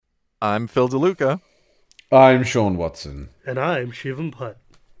I'm Phil DeLuca. I'm Sean Watson. And I'm Shivam Putt.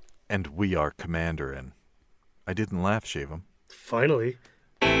 And we are Commanderin. I didn't laugh, Shivam. Finally.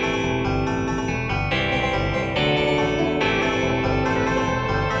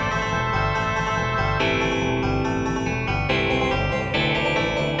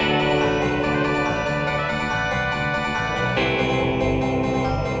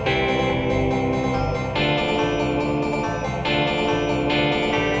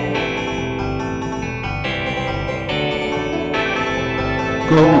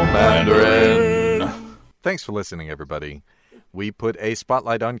 Commanderin. Thanks for listening, everybody. We put a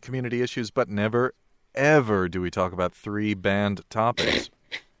spotlight on community issues, but never, ever do we talk about three banned topics.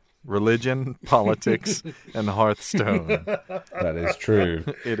 Religion, politics, and Hearthstone. That is true.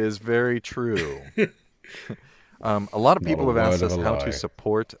 It is very true. A lot of people have asked us how to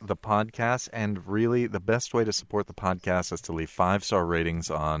support the podcast, and really the best way to support the podcast is to leave 5-star ratings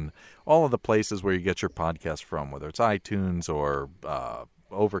on all of the places where you get your podcast from, whether it's iTunes or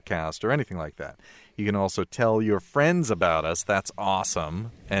Overcast or anything like that. You can also tell your friends about us. That's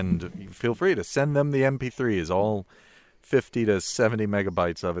awesome. And feel free to send them the MP3s, all 50 to 70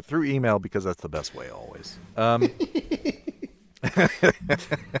 megabytes of it, through email, because that's the best way always. Or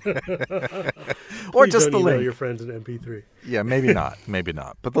Please just don't the link. your friends in MP3. Yeah, maybe not. Maybe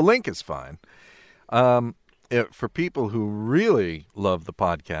not. But the link is fine. For people who really love the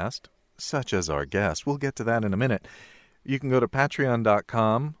podcast, such as our guest, we'll get to that in a minute. You can go to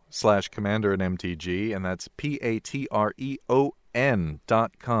patreon.com/commanderatmtg, and that's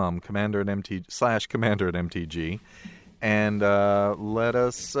patreon.com, commanderatmtg, and let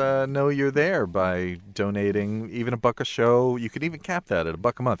us know you're there by donating even $1 a show. You can even cap that at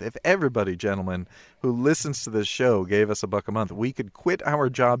 $1 a month. If everybody, gentlemen, who listens to this show gave us $1 a month, we could quit our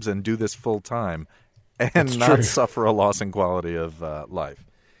jobs and do this full time and not suffer a loss in quality of life.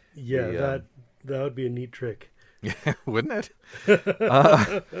 Yeah, that would be a neat trick. Yeah, wouldn't it?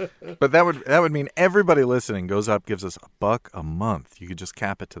 But that would mean everybody listening goes up, gives us $1 a month. You could just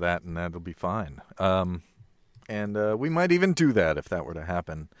cap it to that, and that'll be fine. And we might even do that if that were to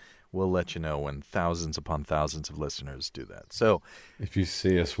happen. We'll let you know when thousands upon thousands of listeners do that. So, if you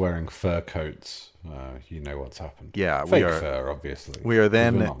see us wearing fur coats, you know what's happened. Yeah, fake fur, obviously. We are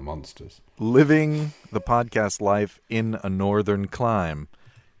then we're not monsters. Living the podcast life in a northern clime.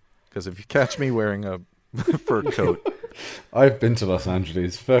 Because if you catch me wearing a fur coat, I've been to Los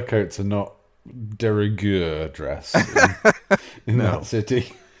Angeles. Fur coats are not de rigueur dress in that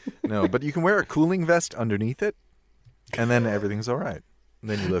city. No, but you can wear a cooling vest underneath it, and then everything's all right. And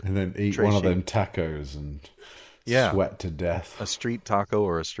then you look, and then eat one of them tacos and sweat to death. A street taco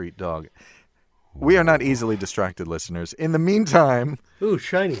or a street dog. We are not easily distracted, listeners. In the meantime, ooh,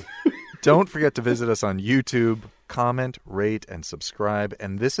 shiny. Don't forget to visit us on YouTube. Comment, rate, and subscribe.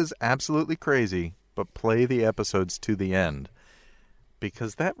 And this is absolutely crazy, but play the episodes to the end,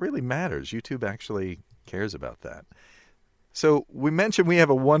 because that really matters. YouTube actually cares about that. So we mentioned we have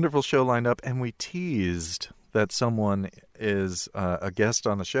a wonderful show lined up, and we teased that someone is a guest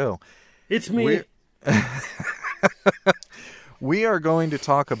on the show. It's me. We are going to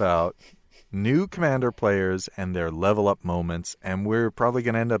talk about new Commander players and their level up moments, and we're probably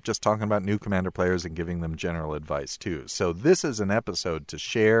going to end up just talking about new Commander players and giving them general advice too. So this is an episode to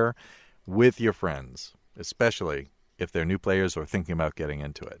share with your friends, especially if they're new players or thinking about getting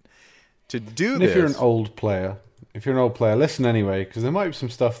into it. To do this, if you're an old player, listen anyway, because there might be some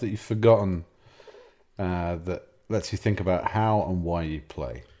stuff that you've forgotten that lets you think about how and why you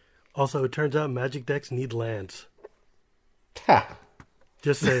play. Also, it turns out Magic decks need lands. Ha!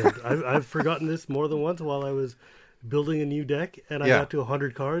 Just saying. I've forgotten this more than once while I was building a new deck, and I got to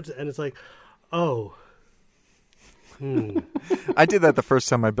 100 cards, and it's like, oh. I did that the first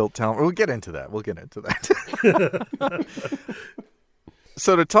time I built Talon. We'll get into that.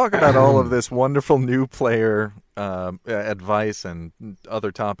 So to talk about all of this wonderful new player advice and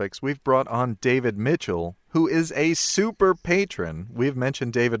other topics, we've brought on David Mitchell, who is a super patron. We've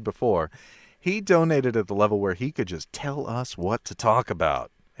mentioned David before. He donated at the level where he could just tell us what to talk about.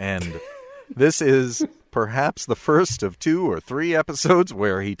 And this is perhaps the first of 2 or 3 episodes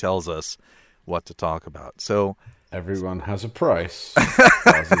where he tells us what to talk about. So everyone has a price.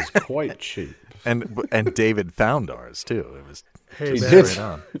 Ours is quite cheap. And David found ours too. It was straight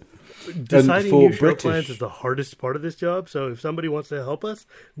on. Deciding new show plans is the hardest part of this job. So if somebody wants to help us,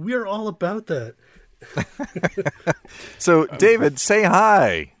 we are all about that. So David, say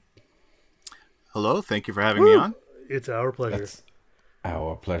hi. Hello, thank you for having me on. It's our pleasure. That's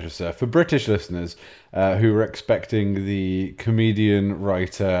our pleasure, sir. For British listeners who were expecting the comedian,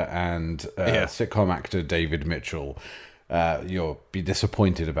 writer, and sitcom actor David Mitchell, you'll be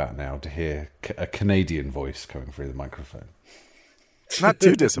disappointed about now to hear a Canadian voice coming through the microphone. Not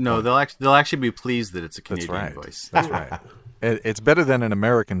too disappointed. No, they'll actually be pleased that it's a Canadian voice. That's right. It's better than an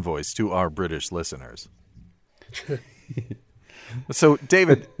American voice to our British listeners. So,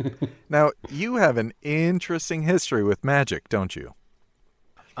 David, now you have an interesting history with magic, don't you?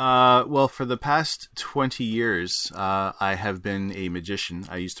 Well, for the past 20 years, I have been a magician.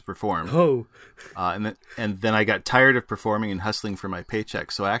 I used to perform. Oh. And then I got tired of performing and hustling for my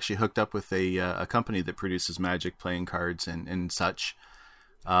paycheck. So I actually hooked up with a company that produces magic, playing cards and such.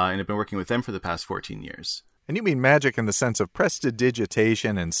 And I've been working with them for the past 14 years. And you mean magic in the sense of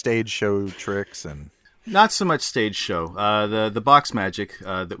prestidigitation and stage show tricks and... Not so much stage show. The box magic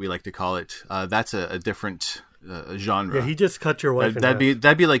that we like to call it. That's a different genre. Yeah, he just cut your wife.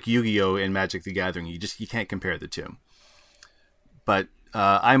 That'd be like Yu-Gi-Oh and Magic the Gathering. You can't compare the two. But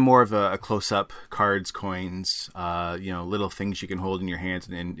I'm more of a close-up, cards, coins, little things you can hold in your hands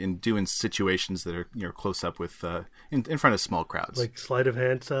and do in situations that are close up with in front of small crowds, like sleight of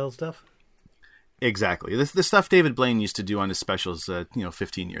hand style stuff. Exactly, the stuff David Blaine used to do on his specials,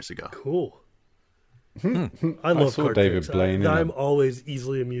 15 years ago. Cool. I love card David tricks. Blaine. I'm always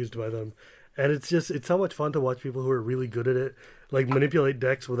easily amused by them, and it's so much fun to watch people who are really good at it, like manipulate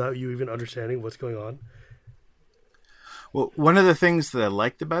decks without you even understanding what's going on. Well, one of the things that I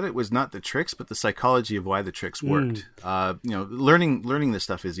liked about it was not the tricks, but the psychology of why the tricks worked. Learning this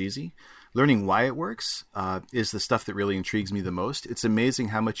stuff is easy. Learning why it works is the stuff that really intrigues me the most. It's amazing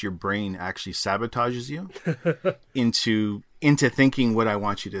how much your brain actually sabotages you into thinking what I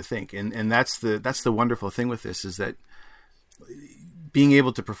want you to think. And that's the wonderful thing with this, is that being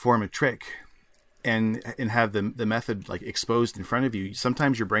able to perform a trick and have the method like exposed in front of you,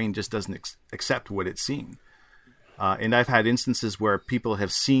 sometimes your brain just doesn't accept what it's seeing. And I've had instances where people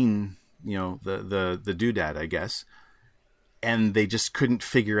have seen, the doodad, I guess, and they just couldn't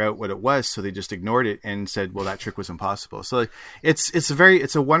figure out what it was, so they just ignored it and said, "Well, that trick was impossible." So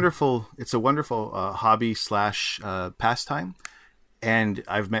it's a wonderful hobby / pastime, and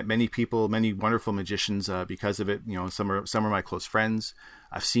I've met many people, many wonderful magicians because of it. Some are my close friends.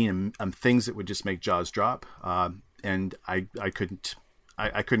 I've seen things that would just make jaws drop, and I couldn't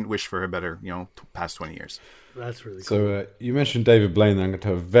wish for a better past 20 years. That's really cool. So you mentioned David Blaine. I'm going to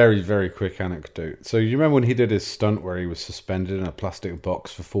have a very, very quick anecdote. So you remember when he did his stunt where he was suspended in a plastic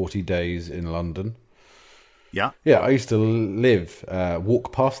box for 40 days in London? Yeah. Yeah, I used to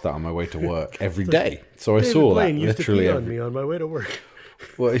walk past that on my way to work every day. So I David saw Blaine that used literally to pee on me on my way to work.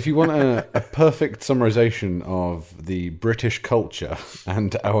 Well, if you want a perfect summarization of the British culture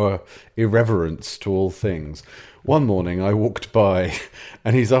and our irreverence to all things, one morning I walked by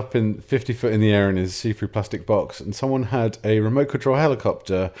and he's up in 50 foot in the air in his see-through plastic box, and someone had a remote control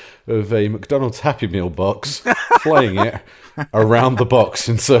helicopter of a McDonald's Happy Meal box flying it around the box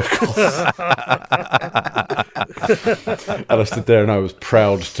in circles. And I stood there and I was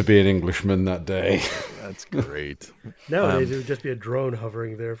proud to be an Englishman that day. That's great. Nowadays it would just be a drone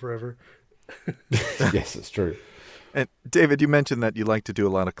hovering there forever. Yes, it's true. And David, you mentioned that you like to do a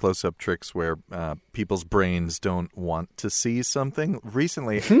lot of close-up tricks where people's brains don't want to see something.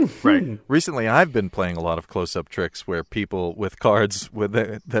 Recently, I've been playing a lot of close-up tricks where people with cards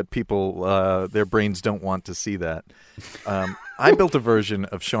their brains don't want to see that. I built a version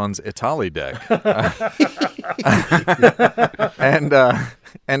of Sean's Italy deck, and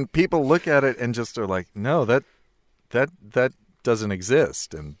people look at it and just are like, "No, that doesn't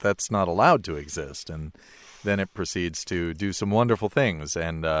exist, and that's not allowed to exist." And then it proceeds to do some wonderful things.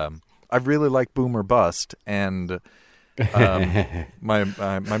 And I really like Boom or Bust. And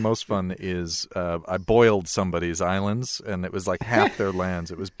my most fun is I boiled somebody's islands, and it was like half their lands.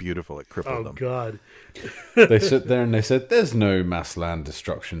 It was beautiful. It crippled them. Oh, God. They sit there and they said, "There's no mass land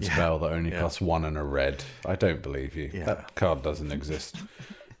destruction spell that only costs 1 and a red." I don't believe you. Yeah. That card doesn't exist.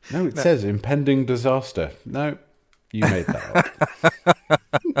 No, it says impending disaster. No, you made that up.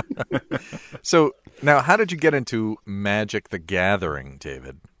 So now, how did you get into Magic the Gathering,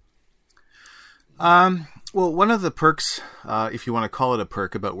 David? Well, one of the perks, if you want to call it a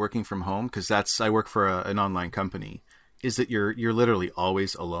perk, about working from home, because I work for an online company, is that you're literally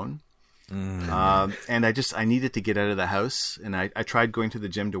always alone. And I needed to get out of the house, and I tried going to the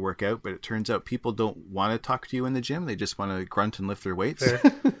gym to work out, but it turns out people don't want to talk to you in the gym. They just want to grunt and lift their weights.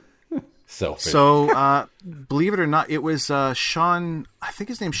 Selfish. So, believe it or not, it was Sean, I think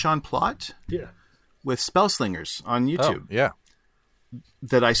his name's Sean Plott. Yeah. With Spellslingers on YouTube. Oh, yeah.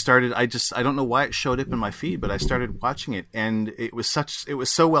 That I started, I don't know why it showed up in my feed, but I started watching it, and it was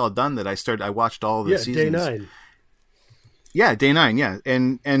so well done that I watched all the seasons. Day 9. Yeah, day 9, yeah.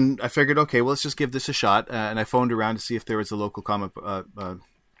 And I figured, okay, well, let's just give this a shot. And I phoned around to see if there was a local comic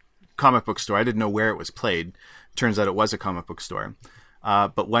book store. I didn't know where it was played. Turns out it was a comic book store.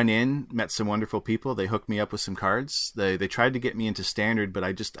 But went in, met some wonderful people. They hooked me up with some cards. They tried to get me into Standard, but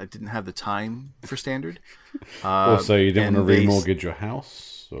I didn't have the time for Standard. Also, you didn't want to remortgage your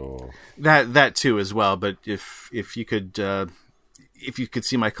house? Or... That too as well. But if you could... if you could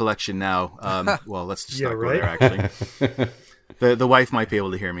see my collection now, well, let's just not go there, actually. The wife might be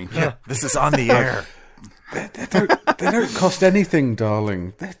able to hear me. Yeah, this is on the air. They don't cost anything,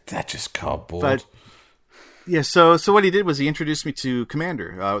 darling. They're just cardboard. But, yeah, so what he did was he introduced me to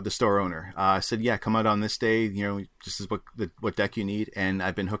Commander, the store owner. I said, yeah, come out on this day. This is what deck you need. And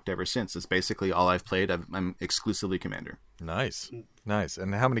I've been hooked ever since. It's basically all I've played. I'm exclusively Commander. Nice.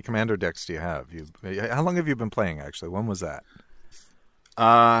 And how many Commander decks do you have? How long have you been playing, actually? When was that?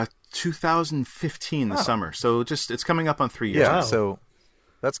 2015, the summer. So it's coming up on 3 years. Yeah, so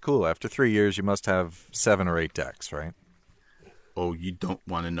that's cool. After 3 years, you must have 7 or 8 decks, right? Oh, you don't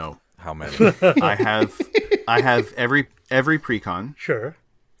want to know how many. I have every precon. Sure.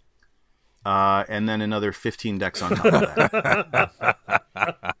 And then another 15 decks on top of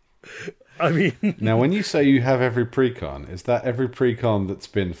that. I mean, now when you say you have every precon, is that every precon that's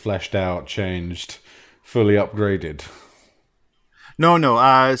been fleshed out, changed, fully upgraded?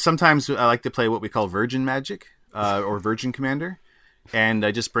 No. Sometimes I like to play what we call Virgin Magic or Virgin Commander, and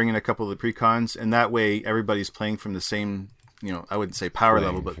I just bring in a couple of the precons, and that way everybody's playing from the same, I wouldn't say power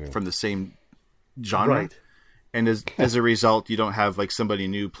level, but from the same genre. Right. And as a result, you don't have like somebody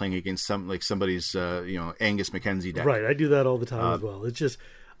new playing against somebody's Angus Mackenzie deck. Right, I do that all the time as well. It's just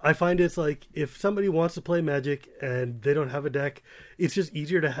I find it's like if somebody wants to play Magic and they don't have a deck, it's just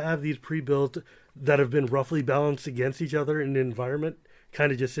easier to have these pre-built that have been roughly balanced against each other in the environment,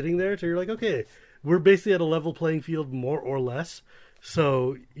 kind of just sitting there. So you're like, okay, we're basically at a level playing field, more or less.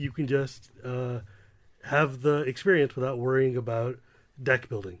 So you can just have the experience without worrying about deck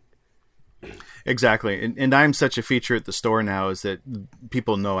building. Exactly. And I'm such a feature at the store now is that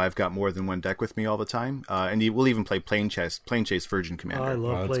people know I've got more than one deck with me all the time. And we'll even play Plane Chase Virgin Commander. I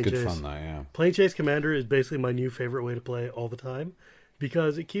love Plane Chase. That's good fun, though, yeah. Plane Chase Commander is basically my new favorite way to play all the time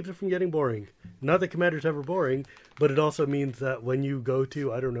because it keeps it from getting boring. Not that Commander's ever boring, but it also means that when you go to,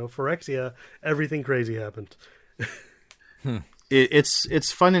 Phyrexia, everything crazy happens.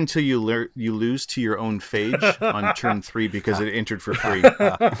 It's fun until you lose to your own phage on turn 3 because it entered for free. Well,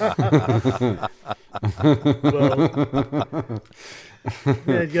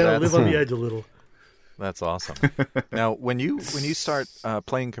 yeah, you gotta live on the edge a little. That's awesome. Now, when you start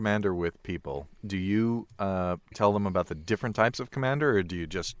playing Commander with people, do you tell them about the different types of Commander, or do you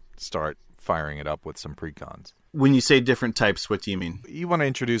just start firing it up with some precons? When you say different types, what do you mean? You want to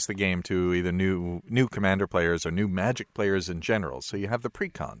introduce the game to either new Commander players or new Magic players in general. So you have the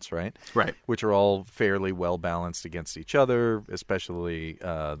precons, right? Right. Which are all fairly well balanced against each other, especially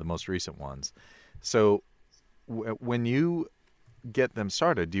the most recent ones. So when you get them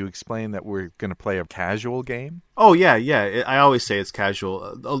started, do you explain that we're going to play a casual game? Oh, yeah. I always say it's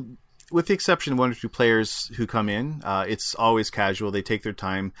casual. With the exception of 1 or 2 players who come in, it's always casual. They take their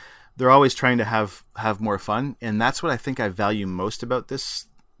time. They're always trying to have more fun, and that's what I think I value most about this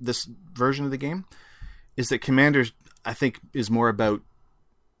version of the game, is that Commander, I think, is more about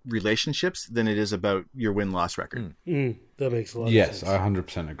relationships than it is about your win-loss record. That makes a lot of Yes, sense. I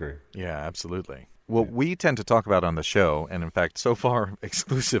 100% agree. Yeah, absolutely. What we tend to talk about on the show, and in fact, so far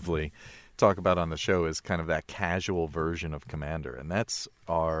exclusively talk about on the show, is kind of that casual version of Commander, and that's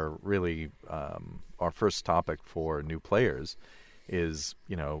our first topic for new players. Is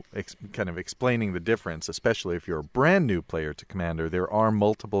kind of explaining the difference, especially if you're a brand new player to Commander. There are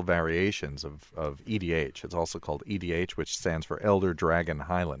multiple variations of EDH. It's also called EDH, which stands for Elder Dragon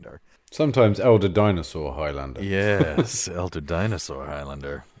Highlander. Sometimes Elder Dinosaur Highlander. Yes, Elder Dinosaur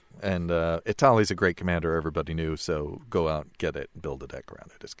Highlander. And Etali's a great commander, everybody knew, so go out, get it, build a deck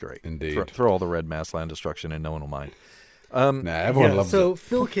around it. It's great. Indeed. Throw all the red mass land destruction and no one will mind. Everyone loves it. So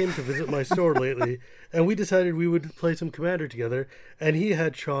Phil came to visit my store lately, and we decided we would play some Commander together, and he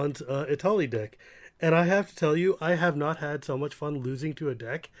had Sean's Etali deck. And I have to tell you, I have not had so much fun losing to a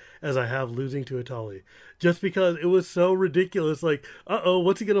deck as I have losing to Etali. Just because it was so ridiculous, like,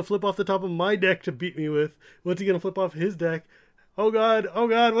 what's he going to flip off the top of my deck to beat me with? What's he going to flip off his deck? Oh God,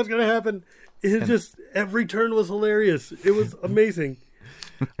 what's going to happen? Just, every turn was hilarious. It was amazing.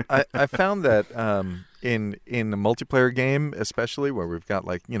 I found that in the multiplayer game, especially where we've got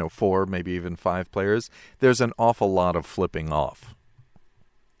 4, maybe even 5 players, there's an awful lot of flipping off.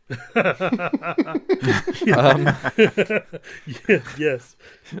 Yes.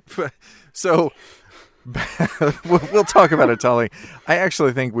 So We'll talk about Etali. I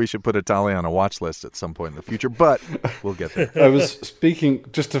actually think we should put Etali on a watch list at some point in the future, but we'll get there. I was speaking,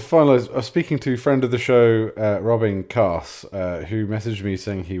 just to finalise, I was speaking to a friend of the show, Robin Cass, who messaged me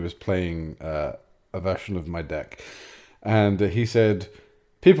saying he was playing a version of my deck. And he said,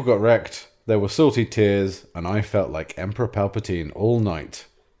 people got wrecked, there were salty tears, and I felt like Emperor Palpatine all night.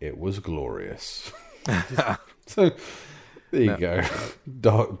 It was glorious. So, there you go.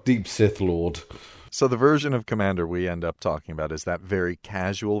 Dark, deep Sith Lord. So the version of Commander we end up talking about is that very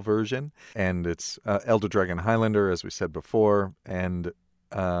casual version, and it's Elder Dragon Highlander, as we said before, and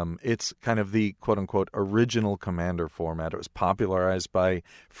it's kind of the quote-unquote original Commander format. It was popularized by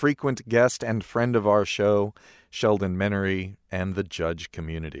frequent guest and friend of our show, Sheldon Menery, and the Judge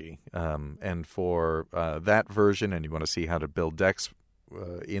community. And for that version, and you want to see how to build decks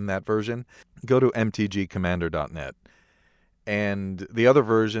in that version, go to mtgcommander.net. And the other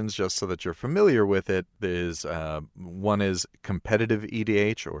versions, just so that you're familiar with it, is one is competitive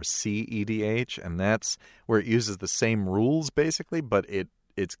EDH or CEDH, and that's where it uses the same rules basically, but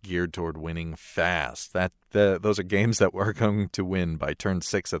it's geared toward winning fast. Those are games that we're going to win by turn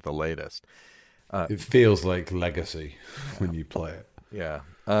 6 at the latest. It feels like Legacy when you play it. Yeah.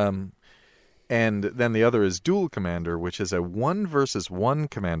 And then the other is Dual Commander, which is a 1-versus-1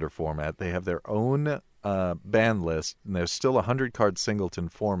 commander format. They have their own ban list, and there's still a 100-card singleton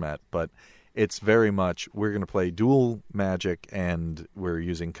format, but it's very much, we're going to play dual Magic, and we're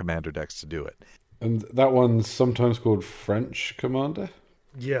using commander decks to do it. And that one's sometimes called French Commander?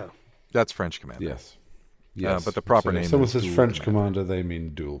 Yeah. That's French Commander. Yes. But the proper name is someone says Dual French Commander. Commander, they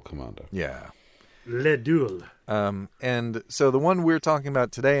mean Dual Commander. Yeah. Le Duel. And so the one we're talking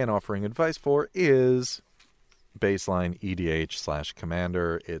about today and offering advice for is baseline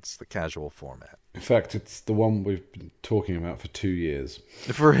EDH/Commander. It's the casual format. In fact, it's the one we've been talking about for 2 years.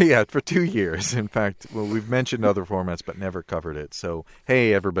 For 2 years. In fact, well, we've mentioned other formats but never covered it. So,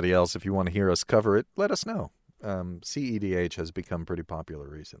 hey, everybody else, if you want to hear us cover it, let us know. CEDH has become pretty popular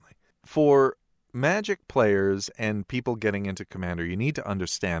recently. For Magic players and people getting into Commander, you need to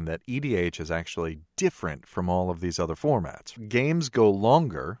understand that EDH is actually different from all of these other formats. Games go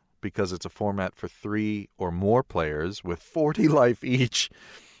longer because it's a format for 3 or more players with 40 life each.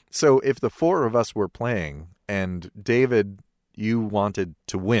 So if the 4 of us were playing and David, you wanted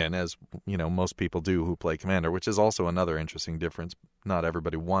to win, as you know most people do who play Commander, which is also another interesting difference. Not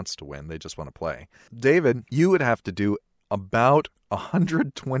everybody wants to win, they just want to play. David, you would have to do about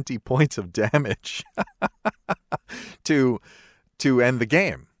 120 points of damage to end the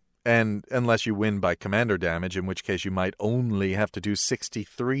game. And unless you win by commander damage, in which case you might only have to do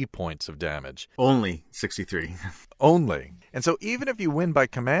 63 points of damage. Only 63. Only. And so even if you win by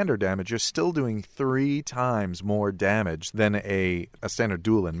commander damage, you're still doing 3 times more damage than a standard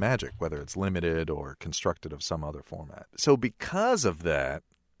duel in Magic, whether it's limited or constructed of some other format. So because of that,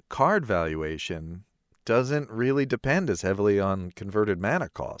 card valuation doesn't really depend as heavily on converted mana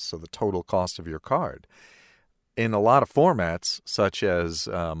cost, so the total cost of your card. In a lot of formats, such as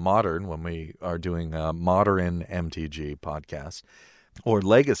Modern, when we are doing a Modern MTG podcast, or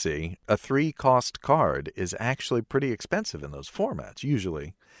Legacy, a 3-cost card is actually pretty expensive in those formats,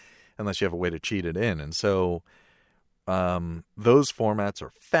 usually, unless you have a way to cheat it in. And so those formats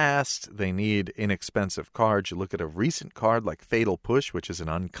are fast. They need inexpensive cards. You look at a recent card like Fatal Push, which is an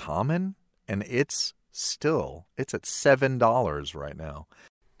uncommon, and it's at $7 right now.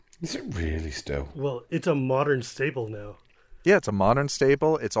 Is it really still? Well, it's a modern staple now. Yeah, it's a modern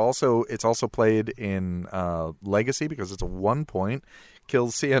staple. It's also played in Legacy because it's a 1-point,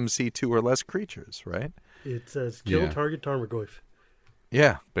 kills CMC 2 or less creatures, right? It says kill target Tarmogoyf.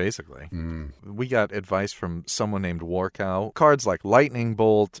 Yeah, basically. We got advice from someone named Warcow. Cards like Lightning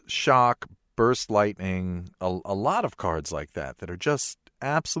Bolt, Shock, Burst Lightning, a lot of cards like that are just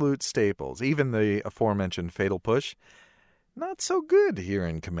absolute staples. Even the aforementioned Fatal Push, not so good here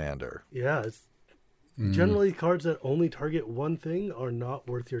in Commander. Yeah, it's generally cards that only target one thing are not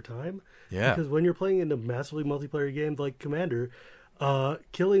worth your time. Yeah. Because when you're playing in a massively multiplayer game like Commander,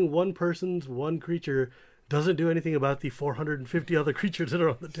 killing one person's one creature doesn't do anything about the 450 other creatures that are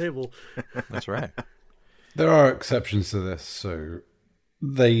on the table. That's right. There are exceptions to this, so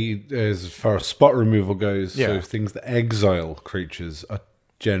as far as spot removal goes, so things that exile creatures are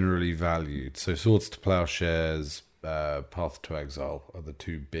generally valued. So Swords to Plowshares, Path to Exile are the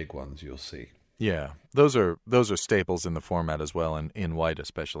 2 big ones you'll see. Yeah, those are staples in the format as well, and in white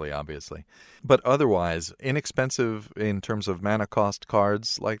especially, obviously. But otherwise, inexpensive in terms of mana cost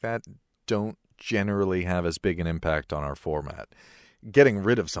cards like that don't generally have as big an impact on our format. Getting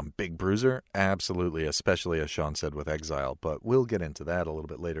rid of some big bruiser, absolutely, especially as Sean said with Exile, but we'll get into that a little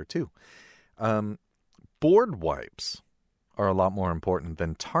bit later too. board wipes are a lot more important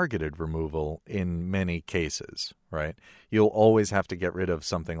than targeted removal in many cases, right? You'll always have to get rid of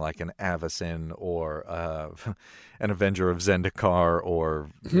something like an Avacyn or an Avenger of Zendikar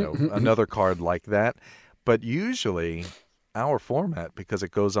or another card like that. But usually our format, because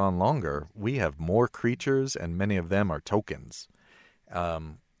it goes on longer, we have more creatures and many of them are tokens.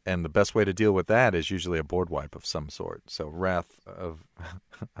 And the best way to deal with that is usually a board wipe of some sort. So Wrath of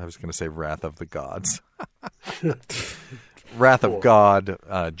the Gods. Wrath of God,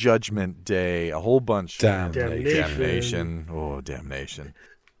 Judgment Day, a whole bunch. Damnation. Oh, Damnation.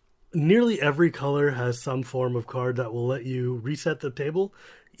 Nearly every color has some form of card that will let you reset the table.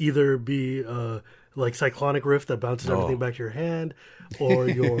 Either be like Cyclonic Rift that bounces everything back to your hand, or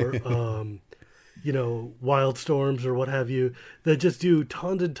your, Wild Storms or what have you, that just do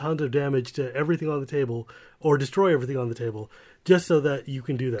tons and tons of damage to everything on the table, or destroy everything on the table, just so that you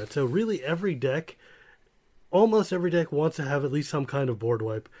can do that. So really almost every deck wants to have at least some kind of board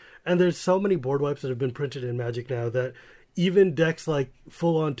wipe. And there's so many board wipes that have been printed in Magic now that even decks like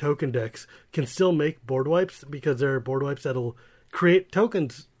full-on token decks can still make board wipes, because there are board wipes that'll create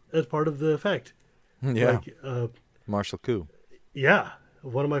tokens as part of the effect. Yeah. Like, Martial Coup. Yeah.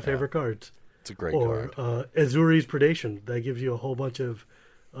 One of my favorite cards. It's a great card. Or Azuri's Predation. That gives you a whole bunch of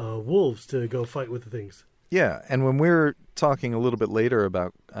wolves to go fight with the things. Yeah, and when we're talking a little bit later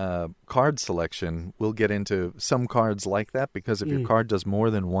about card selection, we'll get into some cards like that, because if your card does more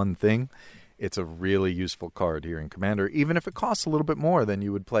than one thing, it's a really useful card here in Commander, even if it costs a little bit more than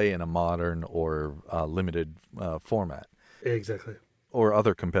you would play in a modern or limited format. Exactly. Or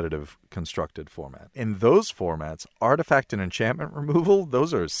other competitive constructed format. In those formats, artifact and enchantment removal,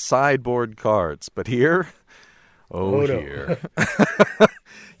 those are sideboard cards. But here, here.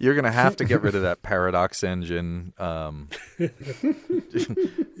 You're going to have to get rid of that Paradox Engine. The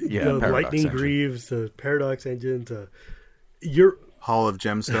Lightning Greaves, the Paradox Engines, your Hall of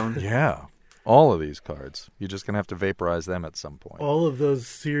Gemstone. Yeah. All of these cards. You're just going to have to vaporize them at some point. All of those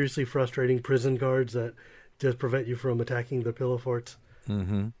seriously frustrating prison cards that just prevent you from attacking the pillow forts.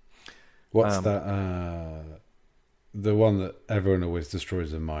 Mm-hmm. What's that? The one that everyone always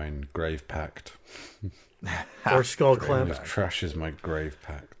destroys in mine, Grave Pact. Or Skull Clamp. Trashes my Grave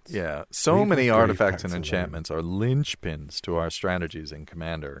Pact. Yeah, so many artifacts and enchantments are linchpins to our strategies in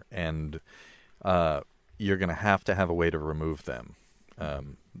Commander, and you're going to have a way to remove them.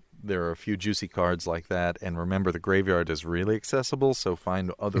 There are a few juicy cards like that, and remember, the graveyard is really accessible, so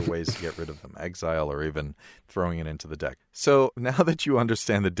find other ways to get rid of them, exile or even throwing it into the deck. So now that you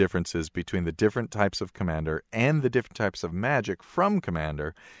understand the differences between the different types of Commander and the different types of Magic from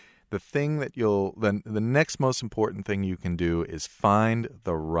Commander, the thing that the next most important thing you can do is find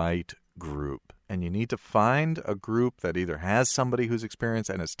the right group. And you need to find a group that either has somebody who's experienced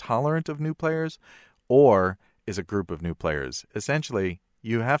and is tolerant of new players, or is a group of new players. Essentially,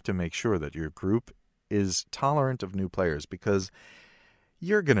 you have to make sure that your group is tolerant of new players, because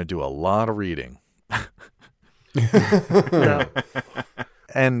you're going to do a lot of reading. Yeah.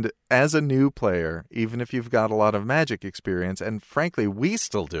 And as a new player, even if you've got a lot of Magic experience, and frankly, we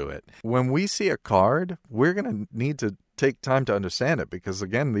still do it, when we see a card, we're going to need to take time to understand it, because,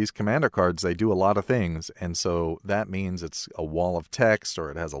 again, these Commander cards, they do a lot of things, and so that means it's a wall of text,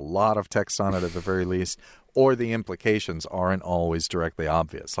 or it has a lot of text on it at the very least, or the implications aren't always directly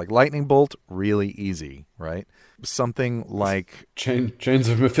obvious. Like Lightning Bolt, really easy, right? Something like Chains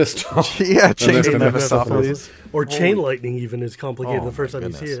of Mephisto. Yeah, Chains of Mephistopheles. Or Chain Lightning even is complicated the first time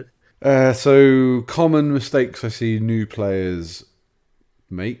you see it. So common mistakes I see new players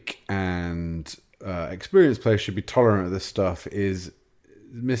make, and experienced players should be tolerant of this stuff, is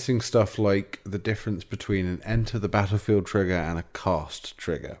missing stuff like the difference between an enter the battlefield trigger and a cast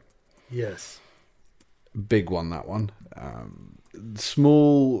trigger. Yes. Big one, that one.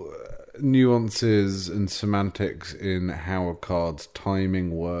 Small nuances and semantics in how a card's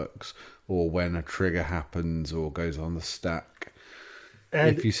timing works, or when a trigger happens or goes on the stack.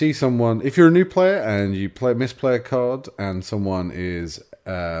 And if you see someone, if you're a new player and you misplay a card and someone is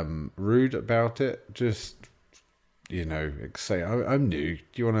rude about it, just, say, I'm new. Do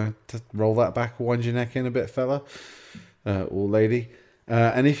you want to roll that back or wind your neck in a bit, fella? Or lady?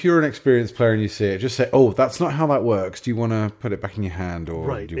 And if you're an experienced player and you see it, just say, "Oh, that's not how that works. Do you want to put it back in your hand,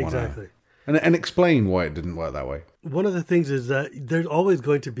 or do you want to?" And explain why it didn't work that way. One of the things is that there's always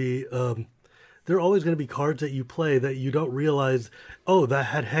going to be cards that you play that you don't realize. Oh, that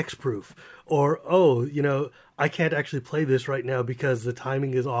had hexproof, or I can't actually play this right now because the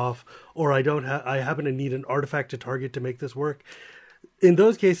timing is off, or I happen to need an artifact to target to make this work. In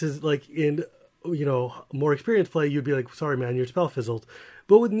those cases, like in more experienced play, you'd be like, sorry, man, your spell fizzled.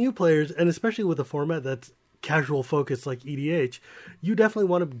 But with new players, and especially with a format that's casual focused like EDH, you definitely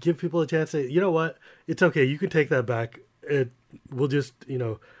want to give people a chance to say, you know what, it's okay, you can take that back. We'll just,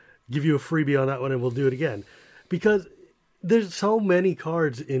 give you a freebie on that one and we'll do it again. Because there's so many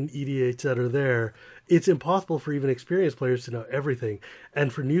cards in EDH that are there, it's impossible for even experienced players to know everything.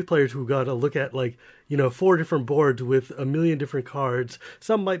 And for new players who got to look at 4 different boards with a million different cards,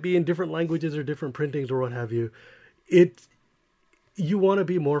 some might be in different languages or different printings or what have you, you want to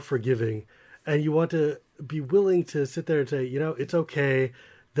be more forgiving, and you want to be willing to sit there and say, it's okay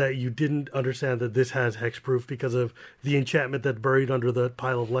that you didn't understand that this has hexproof because of the enchantment that's buried under the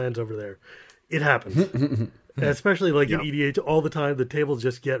pile of lands over there. It happens. Especially in EDH all the time, the tables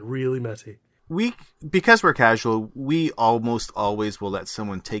just get really messy. Because we're casual, we almost always will let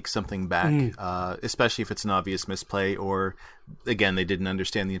someone take something back, especially if it's an obvious misplay or, again, they didn't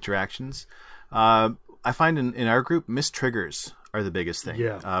understand the interactions. I find in our group, missed triggers are the biggest thing.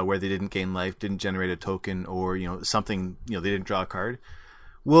 Where they didn't gain life, didn't generate a token, or something, they didn't draw a card.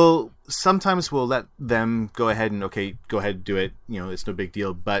 Sometimes we'll let them go ahead and do it. It's no big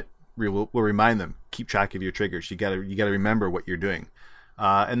deal, but we'll remind them, keep track of your triggers. You gotta remember what you're doing.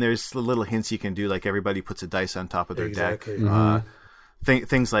 And there's little hints you can do, like everybody puts a dice on top of their deck,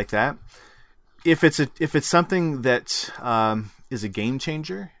 things like that. If it's something that is a game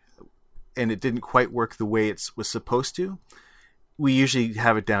changer, and it didn't quite work the way it was supposed to, we usually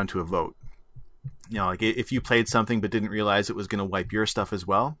have it down to a vote. If you played something but didn't realize it was going to wipe your stuff as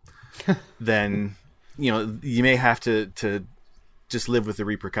well, then you may have to just live with the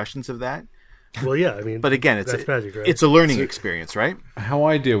repercussions of that. Well, yeah, but again, that's magic, right? It's a learning experience, right? How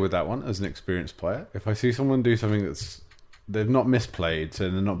I deal with that one as an experienced player, if I see someone do something they've not misplayed, so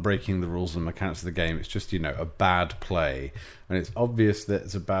they're not breaking the rules and mechanics of the game, it's just, a bad play, and it's obvious that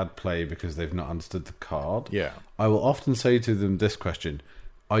it's a bad play because they've not understood the card. Yeah. I will often say to them this question: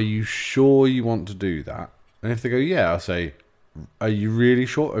 are you sure you want to do that? And if they go, yeah, I'll say, are you really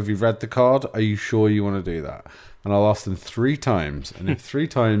sure? Have you read the card? Are you sure you want to do that? And I'll ask them 3 times. And if 3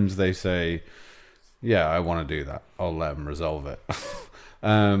 times they say, yeah, I want to do that, I'll let them resolve it.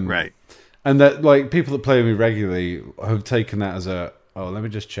 Right. And that, people that play with me regularly have taken that as let me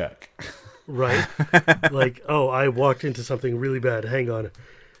just check. Right. I walked into something really bad. Hang on.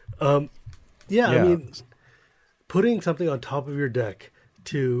 I mean, putting something on top of your deck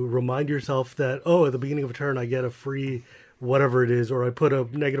to remind yourself that, at the beginning of a turn I get a free whatever it is, or I put a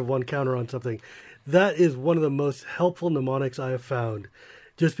 -1 counter on something. That is one of the most helpful mnemonics I have found,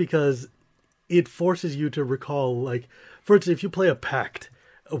 just because it forces you to recall, for instance, if you play a Pact,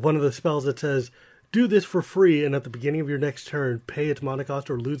 one of the spells that says, do this for free, and at the beginning of your next turn, pay its mana cost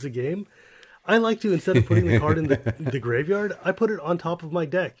or lose the game. I like to, instead of putting the card in the graveyard, I put it on top of my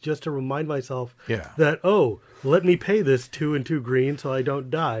deck just to remind myself that, let me pay this 2 and 2 green so I don't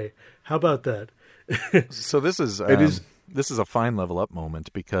die. How about that? So this is a fine level up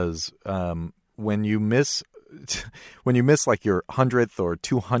moment, because when you miss your 100th or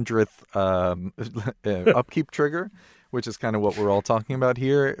 200th upkeep trigger, which is kind of what we're all talking about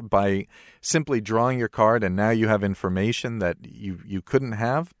here, by simply drawing your card, and now you have information that you couldn't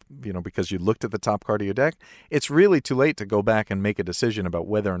have, because you looked at the top card of your deck, it's really too late to go back and make a decision about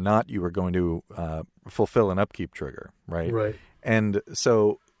whether or not you were going to fulfill an upkeep trigger, right? Right. And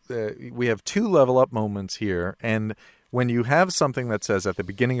so we have 2 level up moments here, and when you have something that says at the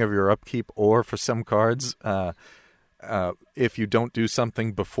beginning of your upkeep, or for some cards, if you don't do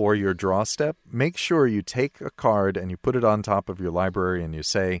something before your draw step, make sure you take a card and you put it on top of your library and you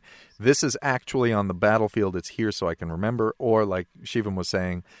say, this is actually on the battlefield, it's here so I can remember. Or like Shivam was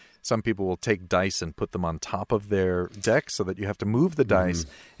saying, some people will take dice and put them on top of their deck so that you have to move the dice.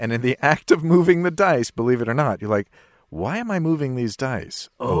 And in the act of moving the dice, believe it or not, you're like, why am I moving these dice?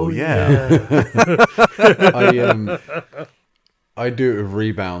 Oh yeah. I do it with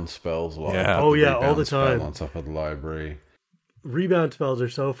rebound spells a lot. Yeah. Oh yeah, all the time. On top of the library. Rebound spells are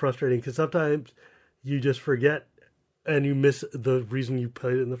so frustrating because sometimes you just forget and you miss the reason you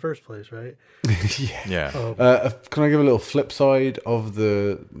played it in the first place, right? Yeah. Can I give a little flip side of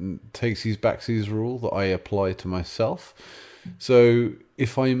the takesies backsies rule that I apply to myself? So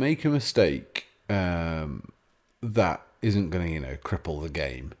if I make a mistake that isn't going to, cripple the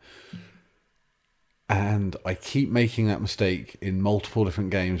game, and I keep making that mistake in multiple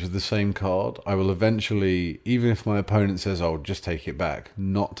different games with the same card, I will eventually, even if my opponent says, "Oh, just take it back,"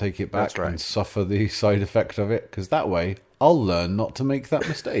 not take it back and suffer the side effect of it, because that way I'll learn not to make that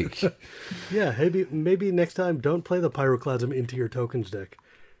mistake. Yeah, maybe next time don't play the Pyroclasm into your tokens deck.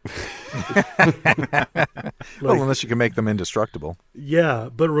 Well, unless you can make them indestructible. Yeah,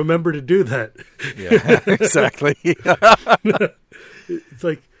 but remember to do that. Yeah, exactly. It's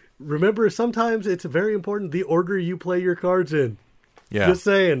like, remember, sometimes it's very important the order you play your cards in. Yeah. Just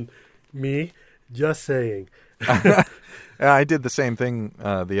saying. Just saying. I did the same thing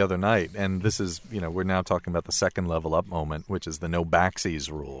the other night, and this is, we're now talking about the second level up moment, which is the no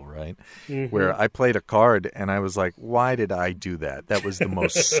backsies rule, right? Mm-hmm. Where I played a card, and I was like, why did I do that? That was the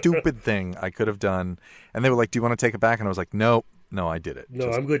most stupid thing I could have done. And they were like, do you want to take it back? And I was like, no, I did it.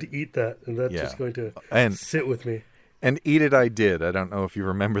 No, I'm going to eat that, and that's just going to sit with me. And eat it I did. I don't know if you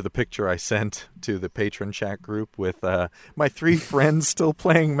remember the picture I sent to the patron chat group with my 3 friends still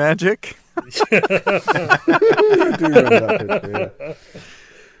playing Magic. I do remember that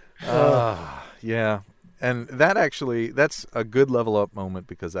picture, yeah. And that's a good level up moment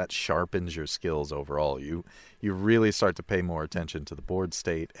because that sharpens your skills overall. You really start to pay more attention to the board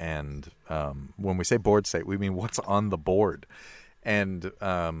state. And when we say board state, we mean what's on the board. And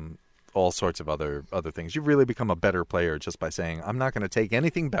all sorts of other things. You really become a better player just by saying, I'm not going to take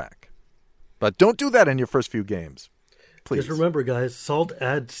anything back. But don't do that in your first few games. Please. Just remember, guys, salt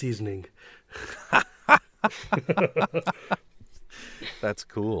adds seasoning. That's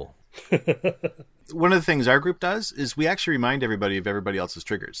cool. One of the things our group does is we actually remind everybody of everybody else's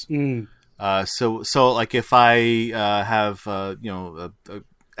triggers. So like if I have a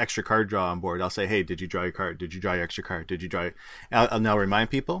extra card draw on board, I'll say, hey, did you draw your card? Did you draw your extra card? Did you draw it? I'll now remind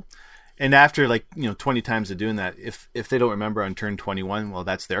people. And after 20 times of doing that, if they don't remember on turn 21, well,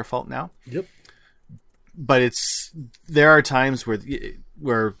 that's their fault now. Yep. But there are times where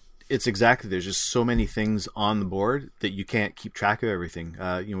it's exactly, there's just so many things on the board that you can't keep track of everything.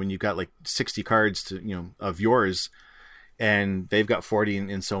 When you've got 60 cards of yours, and they've got 40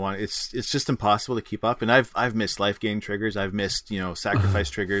 and so on, it's just impossible to keep up. And I've missed life gain triggers, I've missed sacrifice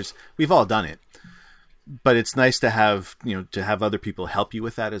triggers. We've all done it, but it's nice to have other people help you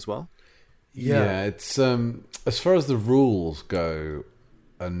with that as well. Yeah, it's as far as the rules go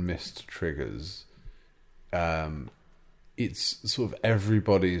and missed triggers, it's sort of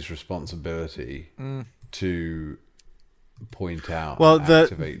everybody's responsibility to point out. Well, and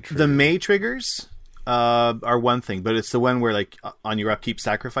activate the May triggers are one thing, but it's the one where on your upkeep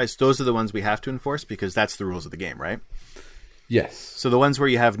sacrifice, those are the ones we have to enforce because that's the rules of the game, right? Yes. So the ones where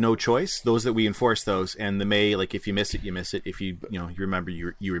you have no choice, those that we enforce those, and the May, if you miss it, you miss it. If you remember,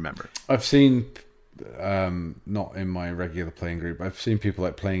 you remember. I've seen, not in my regular playing group, I've seen people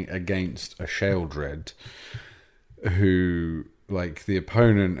playing against a Sheoldred who, the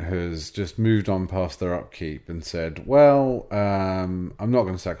opponent has just moved on past their upkeep and said, well, I'm not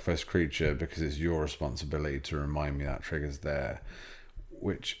going to sacrifice a creature because it's your responsibility to remind me that trigger's there,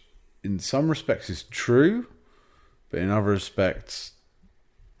 which in some respects is true, but in other respects,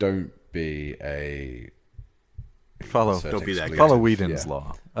 don't be follow Whedon's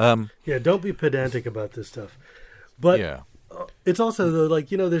law. Don't be pedantic about this stuff. But it's also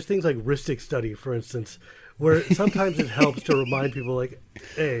though, there's things like Rhystic Study, for instance, where sometimes it helps to remind people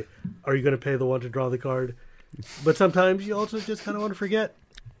hey, are you going to pay the one to draw the card? But sometimes you also just kind of want to forget.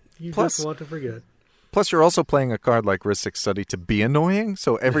 Just want to forget. Plus, you're also playing a card like Rhystic Study to be annoying.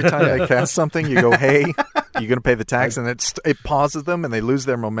 So every time I cast something, you go, hey, you're going to pay the tax, and it pauses them, and they lose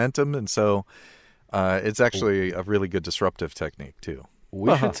their momentum. And so it's actually a really good disruptive technique, too.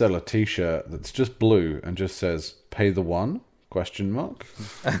 We should sell a T-shirt that's just blue and just says, pay the one, ?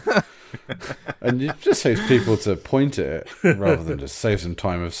 And it just saves people to point at it rather than just save some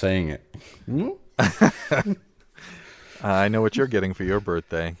time of saying it. I know what you're getting for your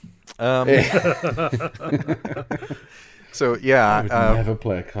birthday. So I would never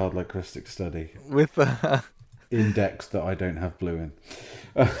play a card like Rhystic Study with index that I don't have blue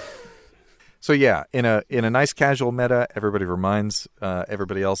in. So yeah, in a nice casual meta, everybody reminds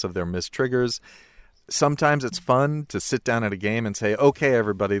everybody else of their missed triggers. Sometimes it's fun to sit down at a game and say, okay,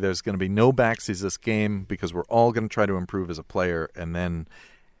 everybody, there's going to be no backsies this game because we're all going to try to improve as a player. And then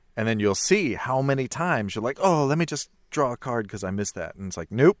you'll see how many times you're like, oh, let me just draw a card because I missed that. And it's like,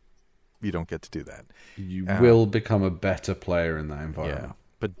 nope, you don't get to do that. You will become a better player in that environment. Yeah,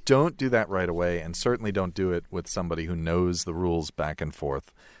 but don't do that right away, and certainly don't do it with somebody who knows the rules back and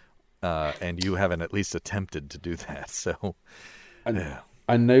forth, and you haven't at least attempted to do that. So,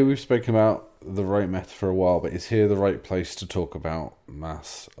 I know we've spoken about the right meta for a while, but is here the right place to talk about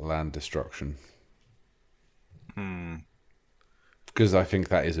mass land destruction? Because I think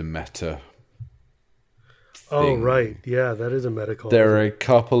that is a meta thing. Oh, right. Yeah, that is a meta call. There are a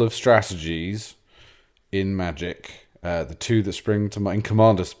couple of strategies in Magic The two that spring to mind, in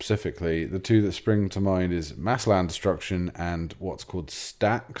Commander specifically, the two that spring to mind is Mass Land Destruction and what's called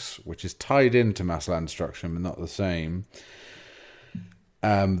Stacks, which is tied into Mass Land Destruction but not the same.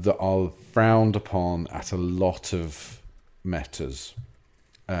 That are frowned upon at a lot of metas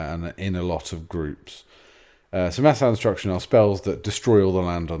and in a lot of groups. So Mass Land Destruction are spells that destroy all the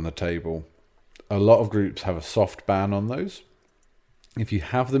land on the table. A lot of groups have a soft ban on those. If you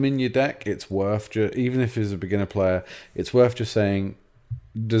have them in your deck, it's worth, even if it's a beginner player, it's worth just saying,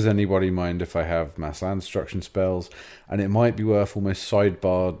 does anybody mind if I have Mass Land Destruction spells? And it might be worth almost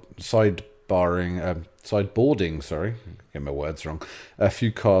sideboarding, get my words wrong, a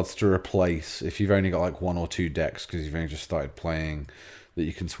few cards to replace if you've only got like one or two decks because you've only just started playing, that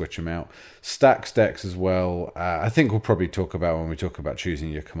you can switch them out. Stacks decks as well, I think we'll probably talk about when we talk about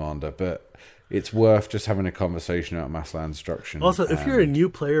choosing your commander, but it's worth just having a conversation about Mass Land Destruction. Also, if you're a new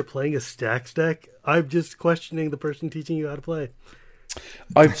player playing a Stacks deck, I'm just questioning the person teaching you how to play.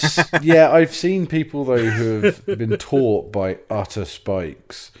 I've seen people though who have been taught by utter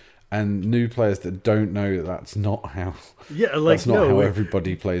spikes, and new players that don't know that's not how. Yeah, like that's not how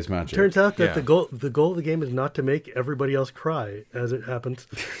everybody plays Magic. Turns out that the goal of the game is not to make everybody else cry, as it happens.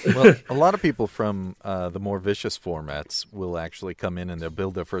 Well, a lot of people from the more vicious formats will actually come in and they'll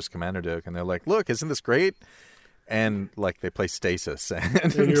build their first commander deck, and they're like, "Look, isn't this great?" And like they play Stasis,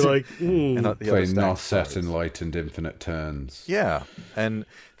 and you're like, and play Narset Enlightened Infinite Turns. Yeah, and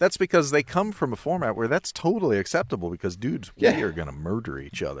that's because they come from a format where that's totally acceptable. Because dudes, we are going to murder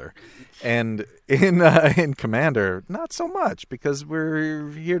each other, and in Commander, not so much because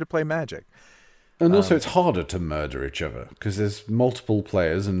we're here to play Magic. And also, it's harder to murder each other because there's multiple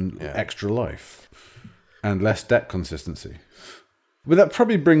players and extra life, and less deck consistency. Well, that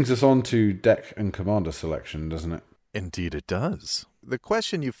probably brings us on to deck and commander selection, doesn't it? Indeed it does. The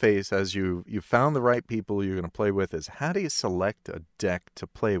question you face as you found the right people you're going to play with is, how do you select a deck to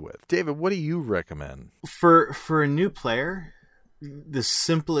play with? David, what do you recommend? For a new player, the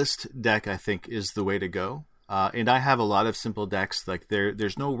simplest deck, I think, is the way to go. And I have a lot of simple decks. Like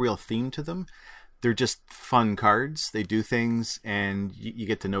there's no real theme to them. They're just fun cards. They do things, and you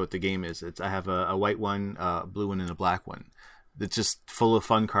get to know what the game is. I have a white one, a blue one, and a black one. It's just full of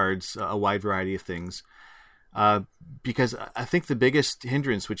fun cards, a wide variety of things. Because I think the biggest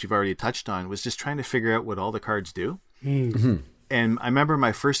hindrance, which you've already touched on, was just trying to figure out what all the cards do. Mm-hmm. And I remember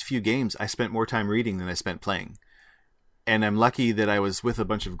my first few games, I spent more time reading than I spent playing. And I'm lucky that I was with a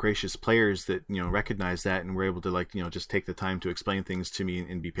bunch of gracious players that, recognized that and were able to just take the time to explain things to me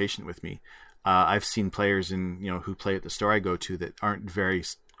and be patient with me. I've seen players who play at the store I go to that aren't very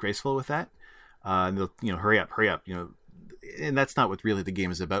graceful with that. And they'll, hurry up. And that's not what really the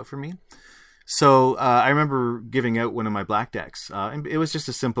game is about for me. So I remember giving out one of my black decks. And it was just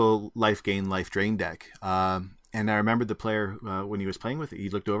a simple life gain, life drain deck. And I remember the player, when he was playing with it, he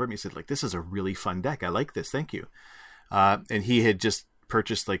looked over at me and said, this is a really fun deck. I like this. Thank you. And he had just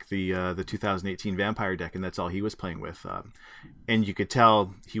purchased the 2018 Vampire deck, and that's all he was playing with. And you could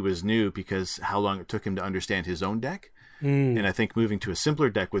tell he was new because how long it took him to understand his own deck. And I think moving to a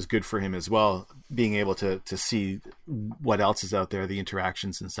simpler deck was good for him as well, being able to see what else is out there, the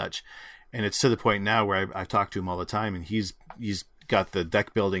interactions and such. And it's to the point now where I talk to him all the time, and he's got the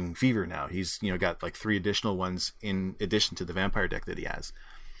deck building fever now. He's got 3 additional ones in addition to the Vampire deck that he has.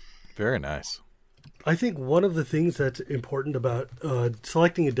 Very nice. I think one of the things that's important about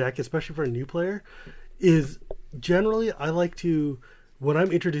selecting a deck, especially for a new player, is generally I like to, when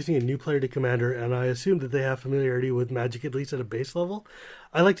I'm introducing a new player to Commander, and I assume that they have familiarity with Magic at least at a base level,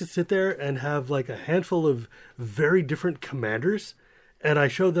 I like to sit there and have a handful of very different commanders, and I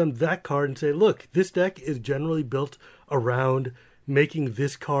show them that card and say, look, this deck is generally built around making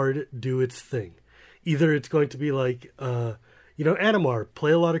this card do its thing. Either it's going to be Animar,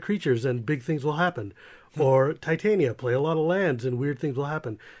 play a lot of creatures and big things will happen. Or Titania, play a lot of lands and weird things will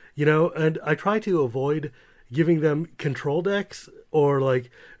happen. And I try to avoid giving them control decks or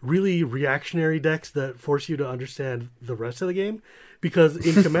really reactionary decks that force you to understand the rest of the game. Because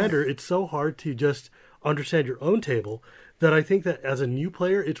in Commander, it's so hard to just understand your own table that I think that as a new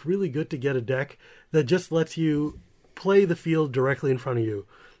player, it's really good to get a deck that just lets you play the field directly in front of you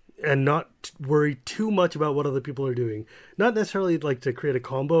and not worry too much about what other people are doing. Not necessarily to create a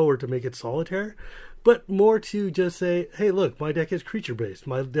combo or to make it solitaire, but more to just say, hey, look, my deck is creature-based.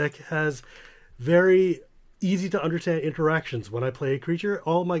 My deck has very easy to understand interactions. When I play a creature,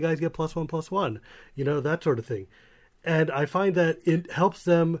 all my guys get +1/+1, that sort of thing. And I find that it helps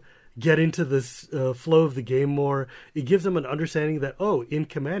them get into this flow of the game more. It gives them an understanding that, in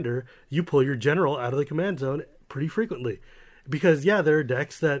Commander, you pull your general out of the command zone pretty frequently. Because, there are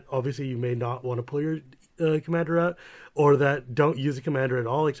decks that obviously you may not want to pull your commander out, or that don't use a commander at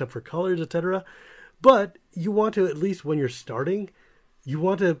all except for colors, etc. But you want to, at least when you're starting, you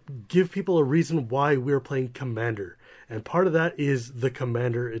want to give people a reason why we're playing Commander. And part of that is the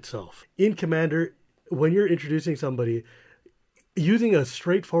Commander itself. In Commander, when you're introducing somebody, using a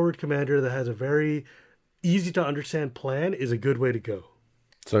straightforward Commander that has a very easy to understand plan is a good way to go.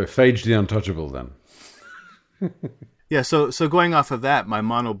 So Phage the Untouchable then. Yeah, so going off of that, my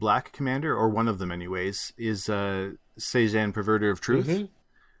mono black commander, or one of them anyways, is Sejan, Perverter of Truth. Mm-hmm.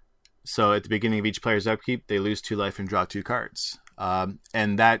 So at the beginning of each player's upkeep, they lose 2 life and draw 2 cards.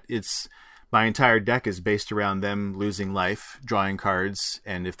 And that it's my entire deck is based around them losing life, drawing cards,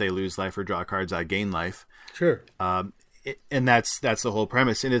 and if they lose life or draw cards, I gain life. Sure. And that's the whole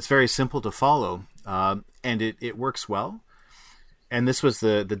premise, and it's very simple to follow, and it works well. And this was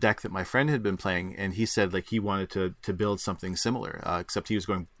the deck that my friend had been playing, and he said like he wanted to build something similar, except he was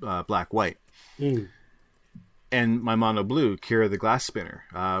going black-white. Mm. And my mono blue, Kira the Glass Spinner,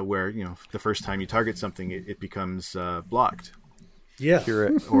 where the first time you target something, it becomes blocked. Yeah,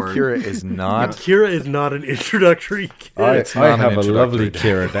 Kira is not. Kira is not an introductory. I have a lovely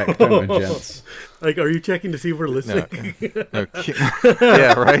Kira deck, don't I, gents? Like, are you checking to see if we're listening? No,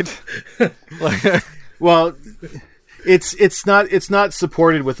 yeah, right. Well. It's not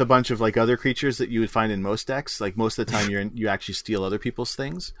supported with a bunch of like other creatures that you would find in most decks. Like most of the time, you actually steal other people's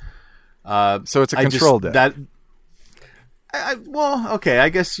things. So it's a control deck. Well, okay. I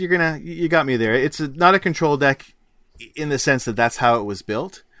guess you got me there. It's not a control deck in the sense that that's how it was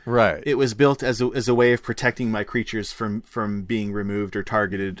built. Right. It was built as a way of protecting my creatures from being removed or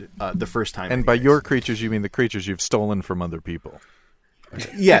targeted the first time. And by your creatures, you mean the creatures you've stolen from other people.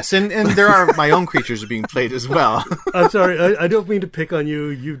 Yes, and there are my own creatures being played as well. I'm sorry, I don't mean to pick on you.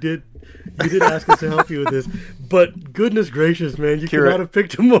 You did ask us to help you with this, but goodness gracious, man, you could not have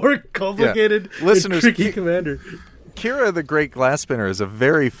picked a more complicated, and tricky commander. Kira the Great Glass Spinner is a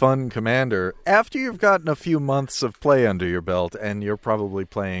very fun commander after you've gotten a few months of play under your belt, and you're probably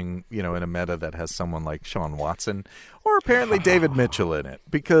playing, in a meta that has someone like Sean Watson or apparently David Mitchell in it,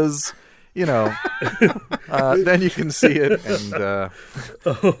 because. Then you can see it, and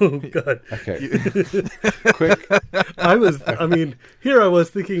oh god. Okay. Quick. I was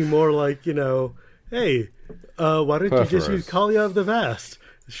thinking more like, hey, why don't you just use Kalia of the Vast?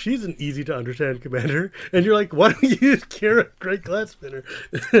 She's an easy to understand commander. And you're like, why don't you use Kira Great Glass Spinner?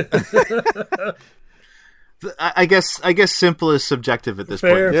 I guess simple is subjective at this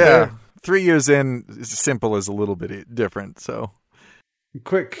point. Yeah. Fair. 3 years in, simple is a little bit different, so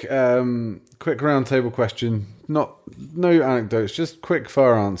Quick roundtable question. No anecdotes, just quick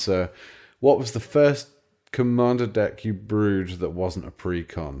fire answer. What was the first commander deck you brewed that wasn't a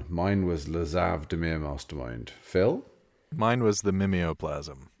pre-con? Mine was Lazav Dimir Mastermind. Phil? Mine was the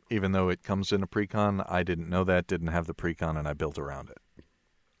Mimeoplasm. Even though it comes in a pre-con, I didn't know that, didn't have the pre-con, and I built around it.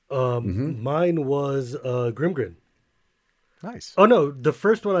 Mine was Grimgrin. Nice. Oh no, the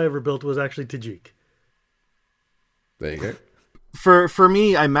first one I ever built was actually Tajik. There you go. For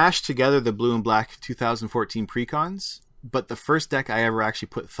me, I mashed together the blue and black 2014 precons, but the first deck I ever actually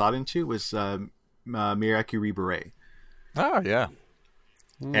put thought into was Miraku Reberet. Oh, yeah.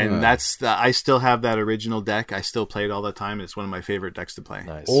 And I still have that original deck. I still play it all the time. It's one of my favorite decks to play.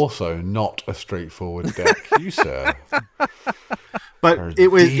 Nice. Also, not a straightforward deck, you sir. But it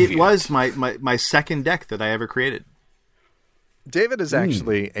was my second deck that I ever created. David is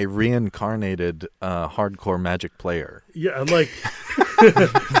actually a reincarnated hardcore Magic player. Yeah, I'm like...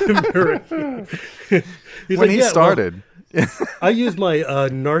 when he started... I use my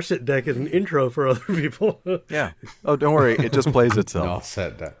Narset deck as an intro for other people. Yeah. Oh, don't worry. It just plays itself.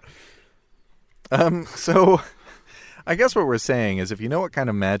 Narset deck. So, I guess what we're saying is if you know what kind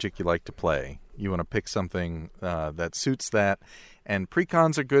of Magic you like to play, you want to pick something that suits that. And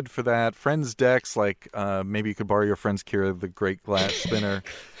precons are good for that. Friends decks, like maybe you could borrow your friend's Kira the Great Glass Spinner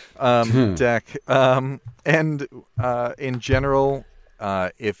deck. And in general,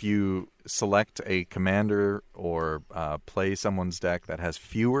 if you select a commander or play someone's deck that has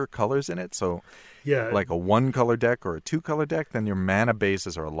fewer colors in it, so like a 1-color deck or a 2-color deck, then your mana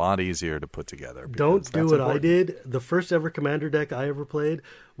bases are a lot easier to put together. Don't do what important. I did. The first ever commander deck I ever played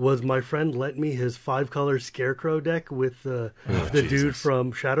was my friend lent me his 5-color Scarecrow deck with the dude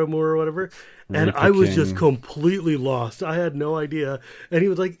from Shadowmoor or whatever. And I was just completely lost. I had no idea. And he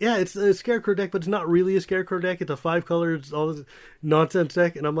was like, yeah, it's a Scarecrow deck, but it's not really a Scarecrow deck. It's a 5-color, all this nonsense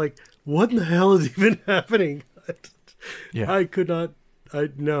deck. And I'm like, what in the hell is even happening? Yeah. I could not.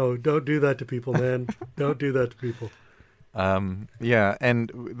 No, don't do that to people, man. Don't do that to people. Yeah,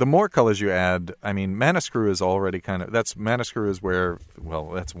 and the more colors you add, I mean, Mana Screw is already Mana Screw is where,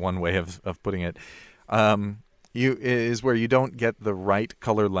 well, that's one way of putting it. is where you don't get the right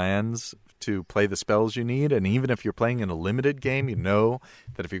color lands to play the spells you need. And even if you're playing in a limited game, you know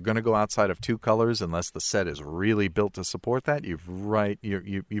that if you're going to go outside of 2 colors, unless the set is really built to support that,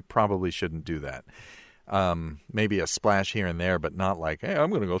 you probably shouldn't do that. Maybe a splash here and there, but not like, hey, I'm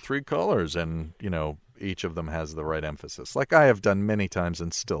going to go 3 colors and, each of them has the right emphasis. Like I have done many times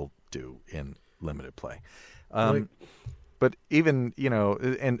and still do in limited play. But even,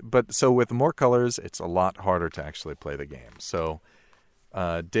 so with more colors, it's a lot harder to actually play the game. So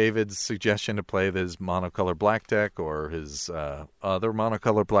David's suggestion to play his monocolor black deck or his other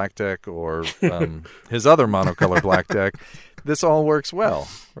monocolor black deck or his other monocolor black deck, this all works well,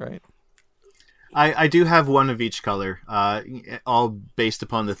 right? I do have one of each color, all based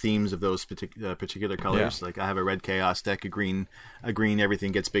upon the themes of those particular colors. Yeah. Like I have a red chaos deck, a green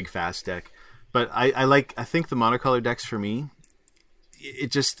everything gets big fast deck. But I think the monocolor decks for me,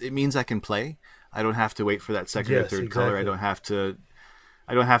 it means I can play. I don't have to wait for that second or third color. I don't have to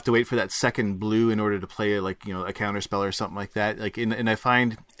wait for that second blue in order to play a counter spell or something like that. And I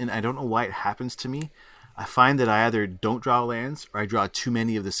find, and I don't know why it happens to me, I find that I either don't draw lands or I draw too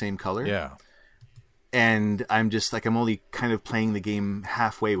many of the same color. Yeah. And I'm just I'm only kind of playing the game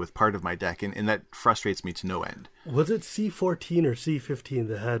halfway with part of my deck, and that frustrates me to no end. Was it C14 or C15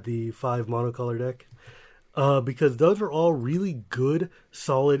 that had the 5 monocolor deck? Because those are all really good,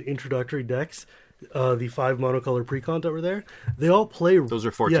 solid introductory decks. The 5 monocolor precons that were there, they all play. Those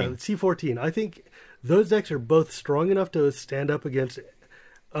are 14. Yeah, C14. I think those decks are both strong enough to stand up against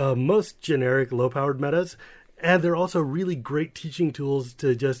most generic low-powered metas, and they're also really great teaching tools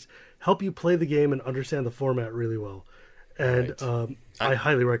to just help you play the game and understand the format really well. And right. I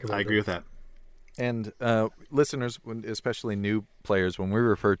highly recommend it. I agree with that. And listeners, especially new players, when we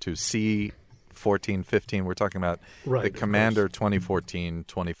refer to C14, 15, we're talking about the Commander 2014,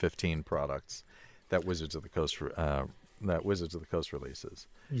 2015 products that Wizards of the Coast releases.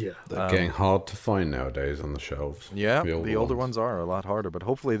 Yeah. They're getting hard to find nowadays on the shelves. Yeah, the older ones are a lot harder, but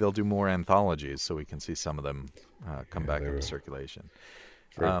hopefully they'll do more anthologies so we can see some of them come back into circulation.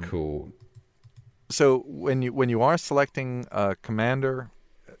 Very cool. So when you are selecting a commander,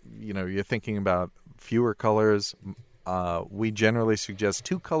 you're thinking about fewer colors. We generally suggest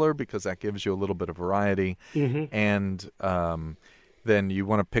 2 color because that gives you a little bit of variety, and then you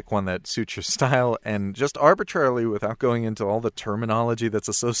want to pick one that suits your style. And just arbitrarily, without going into all the terminology that's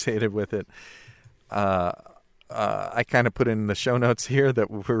associated with it, I kind of put in the show notes here that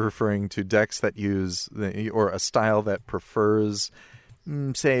we're referring to decks that use or a style that prefers,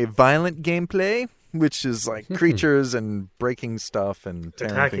 say, violent gameplay, which is like creatures and breaking stuff and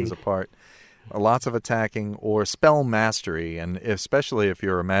tearing things apart. Lots of attacking, or spell mastery, and especially if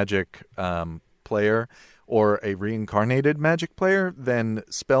you're a Magic player or a reincarnated Magic player, then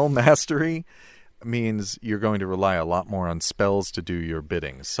spell mastery means you're going to rely a lot more on spells to do your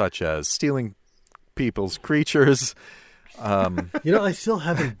bidding, such as stealing people's creatures. I still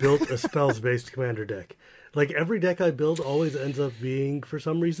haven't built a spells-based commander deck. Like, every deck I build always ends up being, for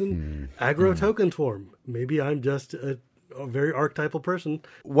some reason, aggro token form. Maybe I'm just a very archetypal person.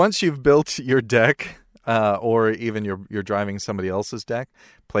 Once you've built your deck, or even you're driving somebody else's deck,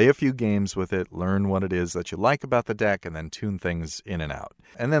 play a few games with it, learn what it is that you like about the deck, and then tune things in and out.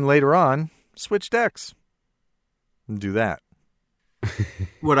 And then later on, switch decks. Do that.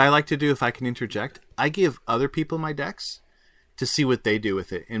 What I like to do, if I can interject, I give other people my decks to see what they do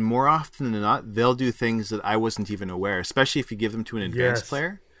with it. And more often than not, they'll do things that I wasn't even aware, especially if you give them to an advanced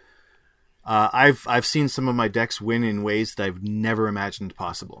player. I've seen some of my decks win in ways that I've never imagined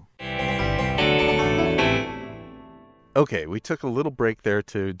possible. Okay, we took a little break there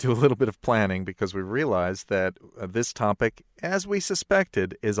to do a little bit of planning because we realized that this topic, as we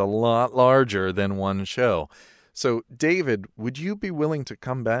suspected, is a lot larger than one show. So, David, would you be willing to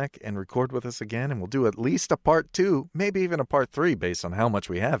come back and record with us again? And we'll do at least a part 2, maybe even a part 3, based on how much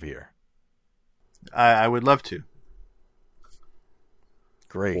we have here. I would love to.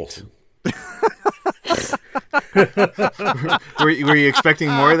 Great. Awesome. Were you expecting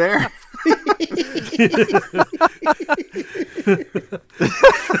more there?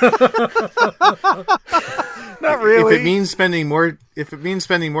 Not really. If it means spending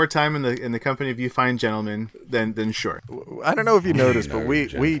more time in the company of you fine gentlemen, then sure. I don't know if you noticed, but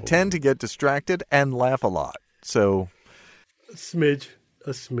we tend to get distracted and laugh a lot. So a smidge.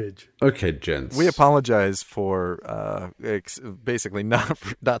 Okay, gents. We apologize for basically not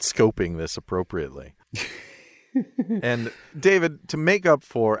scoping this appropriately. And David, to make up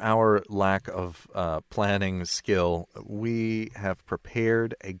for our lack of planning skill, we have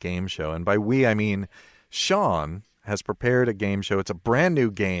prepared a game show. And by we, I mean Sean has prepared a game show. It's a brand new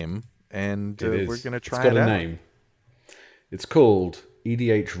game and we're going to try it out. It's got a name. It's called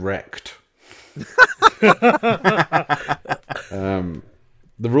EDH Wrecked.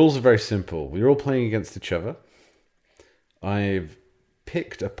 The rules are very simple. We're all playing against each other. I've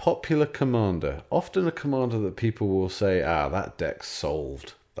picked a popular commander, often a commander that people will say, that deck's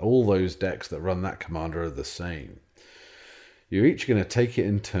solved. All those decks that run that commander are the same. You're each going to take it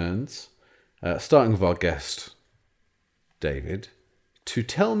in turns, starting with our guest, David, to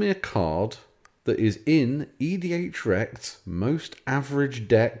tell me a card that is in EDH Rect's most average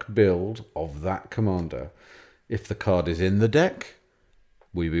deck build of that commander. If the card is in the deck,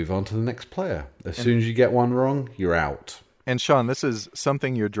 we move on to the next player. As soon as you get one wrong, you're out. And Sean, this is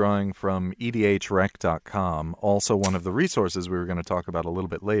something you're drawing from edhrec.com, also one of the resources we were going to talk about a little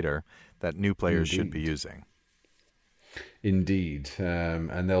bit later that new players should be using. Indeed.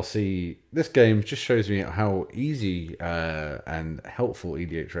 And they'll see, this game just shows me how easy and helpful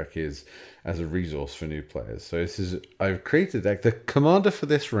EDH Rec is as a resource for new players. So I've created a deck. The commander for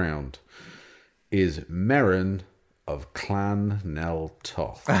this round is Merrin of Clan Nel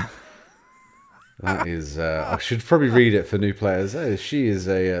Toth. That is, I should probably read it for new players. She is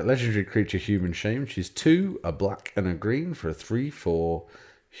a legendary creature, Human Shaman. She's 2, a black and a green for a 3/4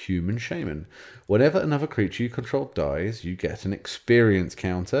 Human Shaman. Whenever another creature you control dies, you get an experience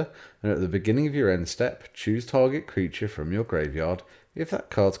counter, and at the beginning of your end step, choose target creature from your graveyard. If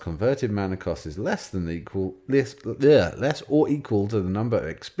that card's converted mana cost is less or equal to the number of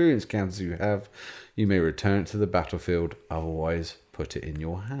experience counters you have, you may return it to the battlefield, otherwise put it in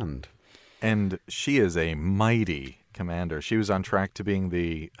your hand. And she is a mighty commander. She was on track to being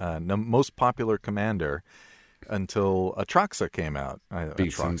the most popular commander until Atraxa came out.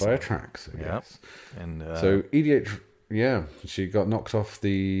 Beaten by Atraxa, yes. Yep. And so EDH, she got knocked off her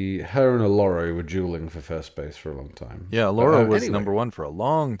and Aloro were dueling for first base for a long time. Yeah, Aloro was number one for a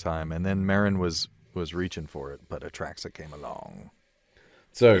long time, and then Merrin was reaching for it, but Atraxa came along.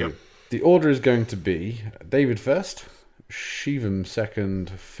 So the order is going to be David first, Shivam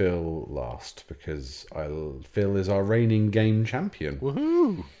second, Phil last, because Phil is our reigning game champion.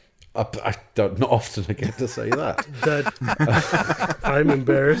 Woohoo! I don't, not often I get to say that. I'm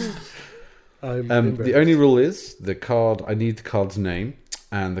embarrassed. The only rule is I need the card's name,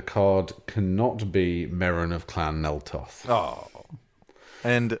 and the card cannot be Merrin of Clan Nel Toth. Oh,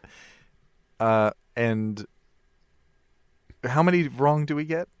 and how many wrong do we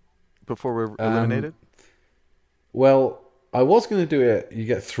get before we're eliminated? Well, I was going to do it. You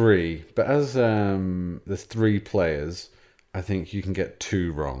get 3, but as there's 3 players, I think you can get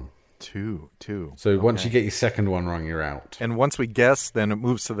 2 wrong. Two. So once you get your second one wrong, you're out. And once we guess, then it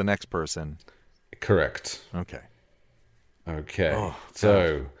moves to the next person. Correct. Okay. Oh,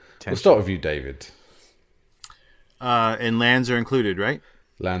 so we'll start with you, David. And lands are included, right?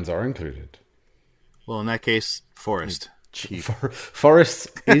 Lands are included. Well, in that case, forest. Cheap. Forest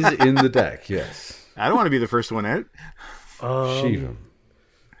is in the deck, yes. I don't want to be the first one out. Shivam.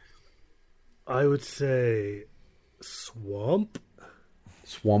 I would say swamp.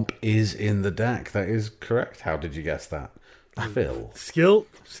 Swamp is in the deck. That is correct. How did you guess that? Phil. Skill.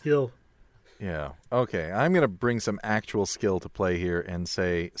 Yeah. Okay. I'm going to bring some actual skill to play here and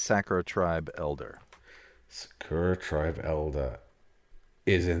say Sakura Tribe Elder. Sakura Tribe Elder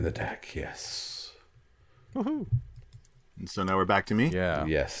is in the deck, yes. Woohoo. And so now we're back to me? Yeah.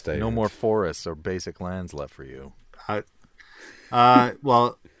 Yes, David. No more forests or basic lands left for you.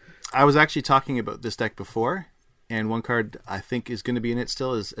 Well, I was actually talking about this deck before, and one card I think is going to be in it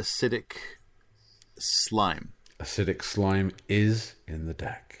still is Acidic Slime. Acidic Slime is in the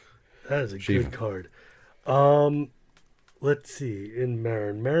deck. That is a good card. Let's see. In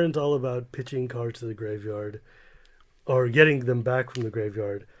Marin's all about pitching cards to the graveyard or getting them back from the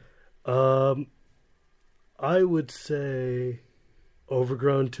graveyard. I would say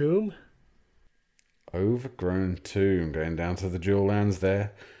Overgrown Tomb. Overgrown Tomb, going down to the dual lands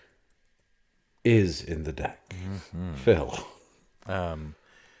there, is in the deck. Mm-hmm. Phil.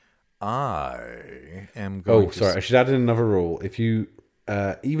 I am going to... I should add in another rule. If you,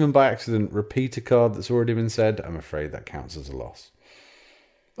 even by accident, repeat a card that's already been said, I'm afraid that counts as a loss.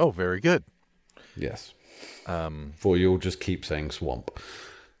 Oh, very good. Yes. For you'll just keep saying swamp.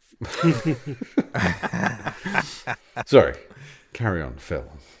 Sorry. Carry on, Phil.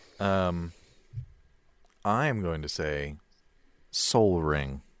 I am going to say Sol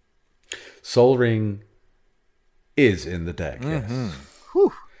Ring. Sol Ring is in the deck, yes.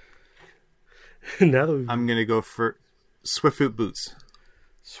 Whew. Now that I'm going to go for Swiftfoot Boots.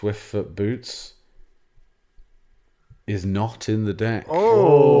 Swiftfoot Boots is not in the deck.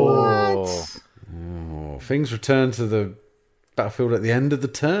 Oh. Things return to the battlefield at the end of the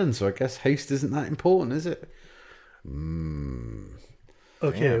turn, so I guess haste isn't that important, is it?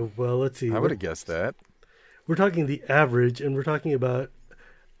 Okay, Damn. well, let's see. I would have guessed that. We're talking the average, and we're talking about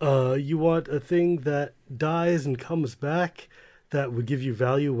you want a thing that dies and comes back that would give you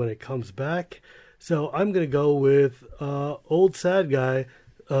value when it comes back. So I'm going to go with old sad guy,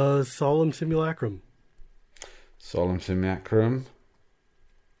 Solemn Simulacrum. Solemn Simulacrum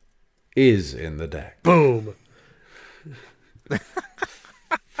is in the deck. Boom.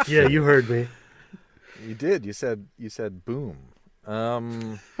 Yeah, you heard me. You did. You said boom.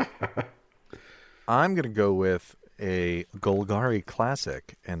 I'm going to go with a Golgari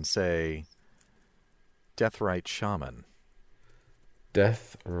classic and say Deathrite Shaman.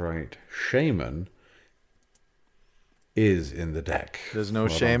 Deathrite Shaman is in the deck. There's no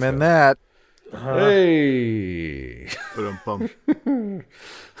shame in that. Hey!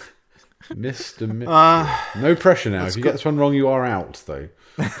 Mr. No pressure now. If you get this one wrong, you are out, though.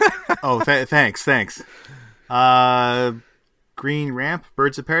 Oh, thanks. Green Ramp,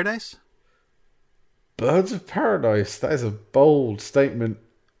 Birds of Paradise? Birds of Paradise. That is a bold statement.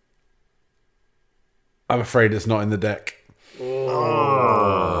 I'm afraid it's not in the deck. Oh.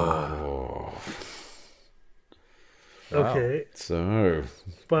 Okay. So,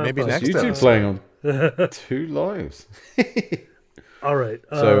 maybe next you two playing on 2 lives. All right.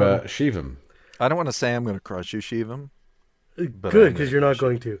 So, Shivam. I don't want to say I'm going to crush you, Shivam. Good, because you're not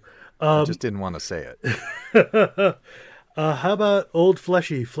going to. I just didn't want to say it. How about Old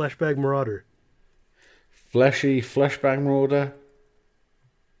Fleshy, Fleshbag Marauder? Fleshy, Fleshbag Marauder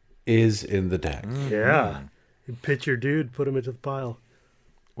is in the deck. Yeah. You pitch your dude, put him into the pile.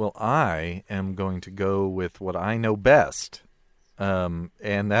 Well, I am going to go with what I know best, and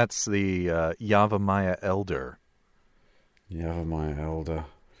that's the Yavimaya Elder. Yavimaya Elder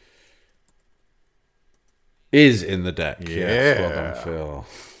is in the deck. Yeah. Yes, well done, Phil.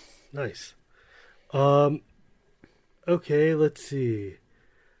 Nice. Okay, let's see.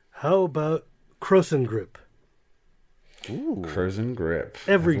 How about Krosan Grip? Ooh. Krosan Grip.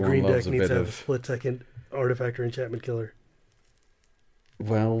 Every Everyone green loves deck needs to have a split-second artifact or enchantment killer.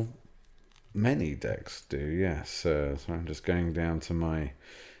 Well, many decks do, yes. So I'm just going down to my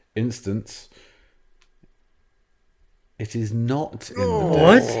instance. It is not in the deck.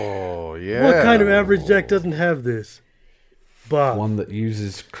 What? Oh, yeah. What kind of average deck doesn't have this? Bob. One that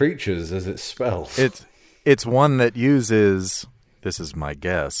uses creatures as its spells. It's one that uses, this is my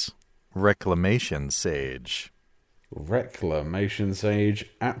guess, Reclamation Sage. Reclamation Sage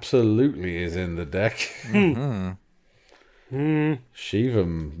absolutely is in the deck.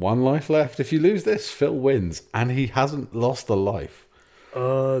 Shivam, 1 life left. If you lose this, Phil wins, and he hasn't lost a life.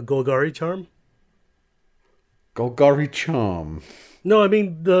 Golgari Charm? Golgari Charm. No, I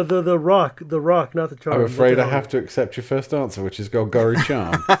mean the rock, not the charm. I'm afraid I have to accept your first answer, which is Golgari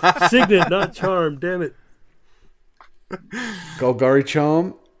Charm. Signet, not charm. Damn it. Golgari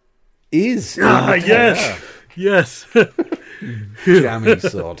Charm is. Yes. Yes. Jammy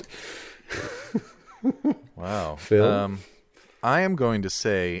sod. Wow. Phil? I am going to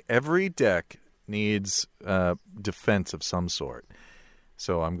say every deck needs defense of some sort.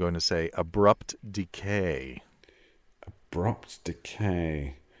 So I'm going to say Abrupt Decay. Abrupt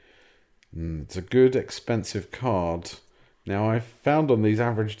Decay. It's a good, expensive card. Now, I've found on these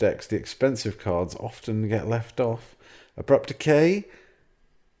average decks, the expensive cards often get left off. Abrupt Decay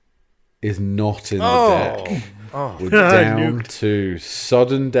is not in the deck. We're down to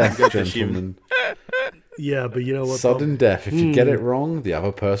sudden death, gentlemen. Yeah, but you know what? Sudden death. If you get it wrong, the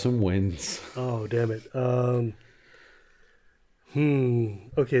other person wins. Oh, damn it.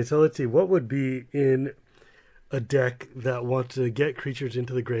 Okay, so let's see. What would be in a deck that wants to get creatures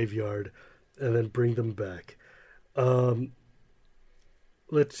into the graveyard and then bring them back?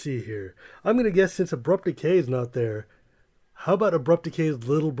 Let's see here. I'm going to guess since Abrupt Decay is not there, how about Abrupt Decay's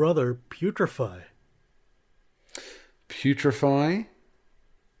little brother, Putrefy? Putrefy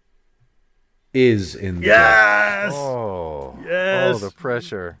is in the Yes! Oh. Yes! Oh, the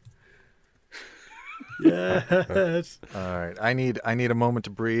pressure. Yes! All right. I need a moment to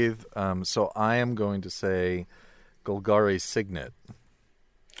breathe. So I am going to say Golgari Signet.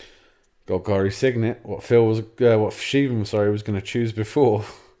 Golgari Signet, what Shivam was going to choose before,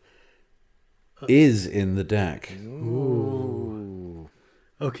 is in the deck. Ooh.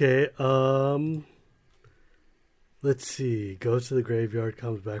 Okay, let's see. Goes to the graveyard,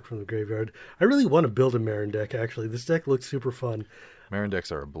 comes back from the graveyard. I really want to build a Marin deck, actually. This deck looks super fun. Marin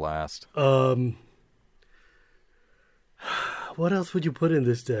decks are a blast. What else would you put in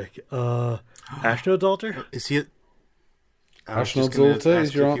this deck? Ashnod's Altar? Is he? Ashnod's Altar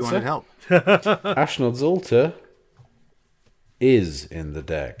is your answer? You wanted help. Ashnod's Altar is in the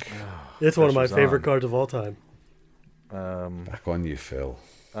deck. It's one of my favorite cards of all time. Back on you, Phil.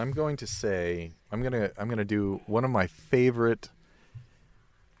 I'm going to say I'm gonna do one of my favorite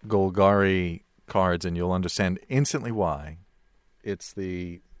Golgari cards, and you'll understand instantly why. It's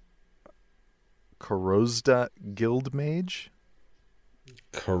the Korozda Guildmage.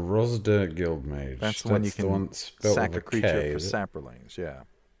 Korozda Guildmage. That's the one you can sack a creature for saprolings. Yeah.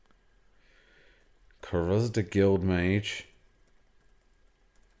 Korozda Guildmage.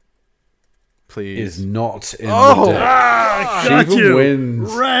 Please. Is not in the deck. Got Shiva you.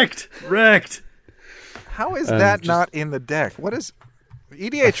 wins. Wrecked. How is that not in the deck? What is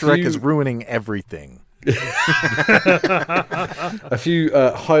EDH Rec is ruining everything. A few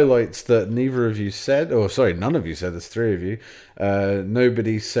highlights that neither of you said, none of you said. There's three of you.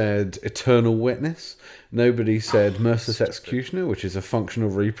 Nobody said Eternal Witness. Nobody said Merciless Executioner, which is a functional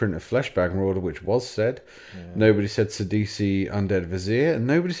reprint of Fleshbag Marauder, which was said. Yeah. Nobody said Sidisi Undead Vizier, and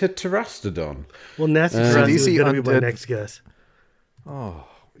nobody said Terastodon. Well, Nasty Terastodon is going to be my next guess. Oh.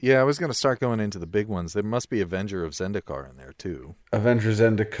 Yeah, I was going to start going into the big ones. There must be Avenger of Zendikar in there, too. Avenger of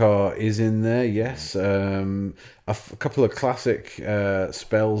Zendikar is in there, yes. A couple of classic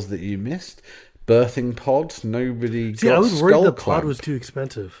spells that you missed. Birthing Pod. Nobody got Skull Clamp. I was worried the pod was too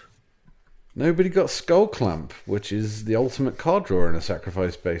expensive. Nobody got Skull Clamp, which is the ultimate card drawer in a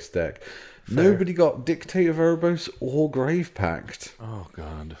sacrifice-based deck. Fair. Nobody got Dictate of Erebos or Grave Pact. Oh,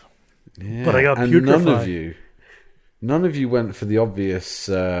 God. Yeah. But I got and Putrefy. None of you went for the obvious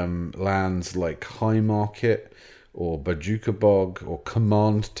lands like High Market or Bajuka Bog or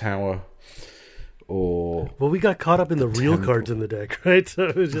Command Tower or... Well, we got caught up in the real cards in the deck, right? So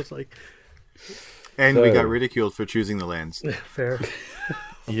it was just like... And we got ridiculed for choosing the lands. Fair.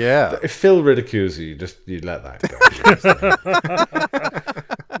 Yeah. If Phil ridicules you, you let that go.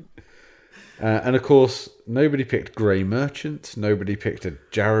 And of course, nobody picked Grey Merchant. Nobody picked a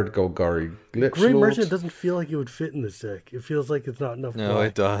Jared Golgari Glitch Grey Lord. Merchant doesn't feel like it would fit in this deck. It feels like it's not enough. No,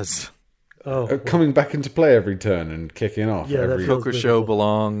 it does. Coming back into play every turn and kicking off. Yeah, every Kokusho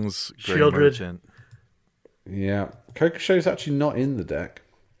belongs. Grey Merchant. Yeah, Kokusho's actually not in the deck.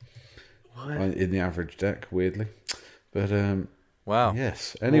 What? In the average deck, weirdly. But wow.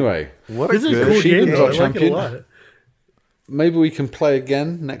 Yes. Anyway, what a good cool game. Our I champion. like it a lot. Maybe we can play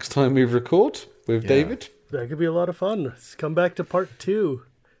again next time we record with David. That could be a lot of fun. Let's come back to part 2.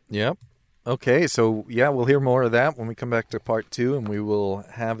 Yep. Okay, so we'll hear more of that when we come back to part 2, and we will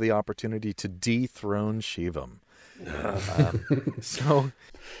have the opportunity to dethrone Shivam. So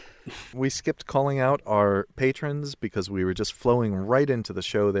we skipped calling out our patrons because we were just flowing right into the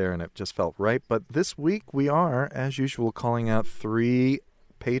show there, and it just felt right. But this week we are, as usual, calling out 3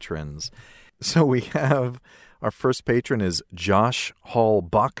 patrons. So we have... Our first patron is Josh Hall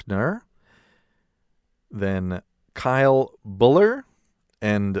Buckner, then Kyle Buller,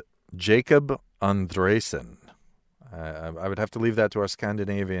 and Jacob Andresen. I would have to leave that to our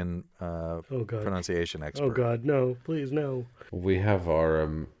Scandinavian pronunciation expert. Oh, God, no. Please, no. We have our...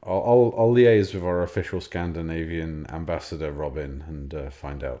 I'll liaise with our official Scandinavian ambassador, Robin, and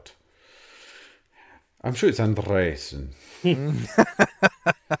find out. I'm sure it's Andresen.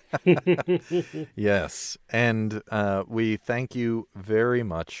 Yes, and we thank you very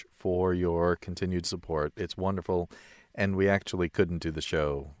much for your continued support. It's wonderful, and we actually couldn't do the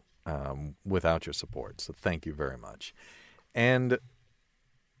show without your support, so thank you very much. And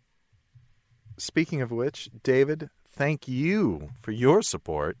speaking of which, David, thank you for your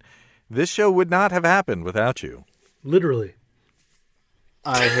support. This show would not have happened without you. Literally.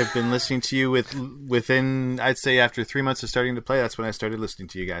 I have been listening to you within, I'd say, after 3 months of starting to play. That's when I started listening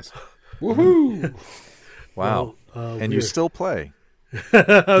to you guys. Woohoo! Wow. And you still play. Why?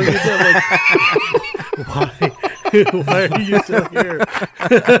 Why are you still here?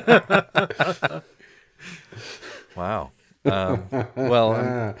 Wow.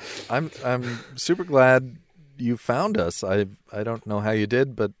 Well, I'm super glad you found us. I don't know how you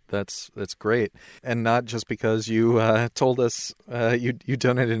did, but that's great. And not just because you told us you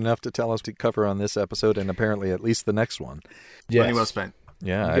donated enough to tell us to cover on this episode and apparently at least the next one. Yes. Money well spent.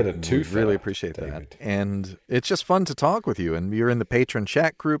 Yeah, I really appreciate that. And it's just fun to talk with you. And you're in the patron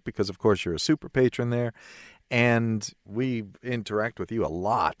chat group because, of course, you're a super patron there. And we interact with you a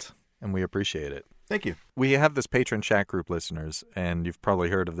lot, and we appreciate it. Thank you. We have this patron chat group, listeners, and you've probably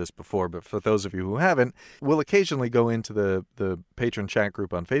heard of this before, but for those of you who haven't, we'll occasionally go into the patron chat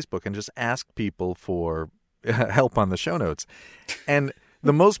group on Facebook and just ask people for help on the show notes. And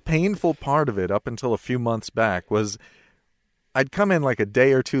the most painful part of it up until a few months back was I'd come in like a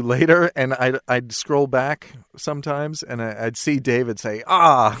day or two later, and I'd scroll back sometimes, and I'd see David say,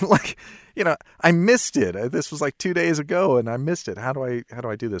 like, I missed it. This was like 2 days ago, and I missed it. How do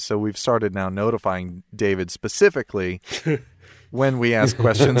I do this? So we've started now notifying David specifically when we ask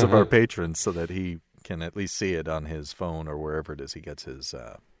questions of our patrons so that he can at least see it on his phone or wherever it is he gets his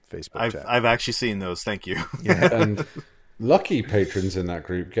Facebook chat. I've actually seen those. Thank you. Yeah, and lucky patrons in that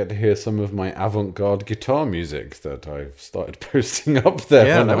group get to hear some of my avant-garde guitar music that I've started posting up there.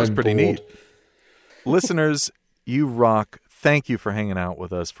 Yeah, that was pretty neat. Listeners, you rock. Thank you for hanging out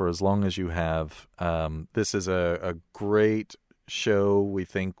with us for as long as you have. This is a great show we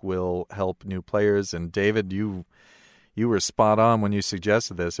think will help new players. And David, you were spot on when you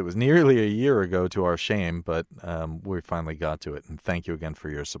suggested this. It was nearly a year ago, to our shame, but we finally got to it. And thank you again for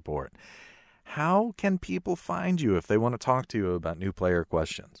your support. How can people find you if they want to talk to you about new player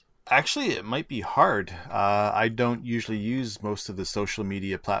questions? Actually, it might be hard. I don't usually use most of the social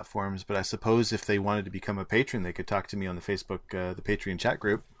media platforms, but I suppose if they wanted to become a patron, they could talk to me on the Facebook, the Patreon chat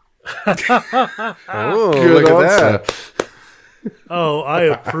group. Oh, look at that. Oh, I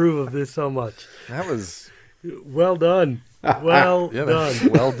approve of this so much. That was... Well done. Well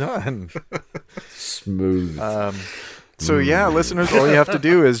done. Well done. Smooth. So yeah, listeners, all you have to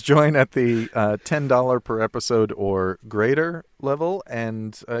do is join at the $10 per episode or greater level,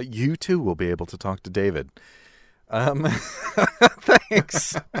 and you too will be able to talk to David.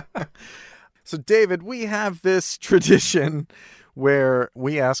 Thanks. So David, we have this tradition where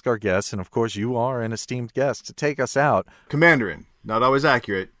we ask our guests, and of course you are an esteemed guest, to take us out. Commanderin, not always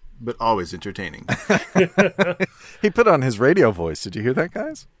accurate, but always entertaining. He put on his radio voice. Did you hear that,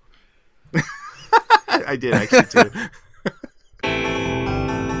 guys? I did actually too.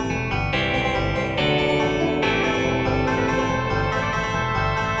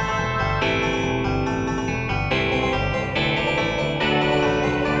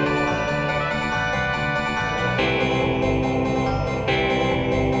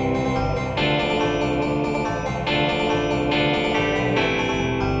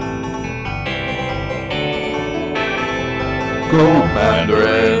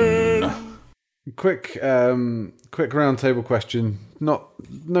 Mandarin. Quick roundtable question. No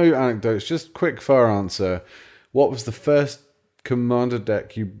anecdotes, just quick fire answer. What was the first commander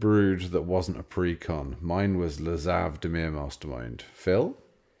deck you brewed that wasn't a pre-con? Mine was Lazav Dimir Mastermind. Phil?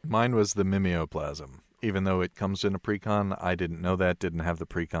 Mine was the Mimeoplasm. Even though it comes in a pre-con, I didn't know that, didn't have the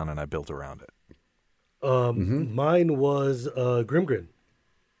pre-con, and I built around it. Mine was Grimgrin.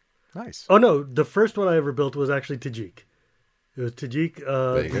 Nice. Oh no, the first one I ever built was actually Tajik. It was Tajik,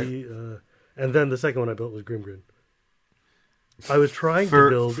 and then the second one I built was Grimgrin. I was trying to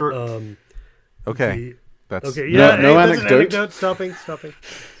build. Okay. Okay. Yeah. No anecdote. Stopping.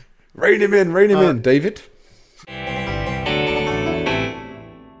 Rein him in, David.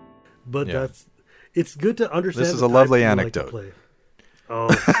 But it's good to understand. This is a lovely anecdote. Like oh,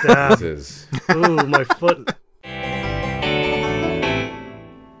 stab! This is. Ooh, my foot.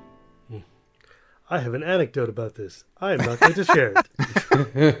 I have an anecdote about this. I am not going to share it.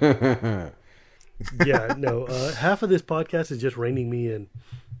 Yeah, no. Half of this podcast is just reining me in.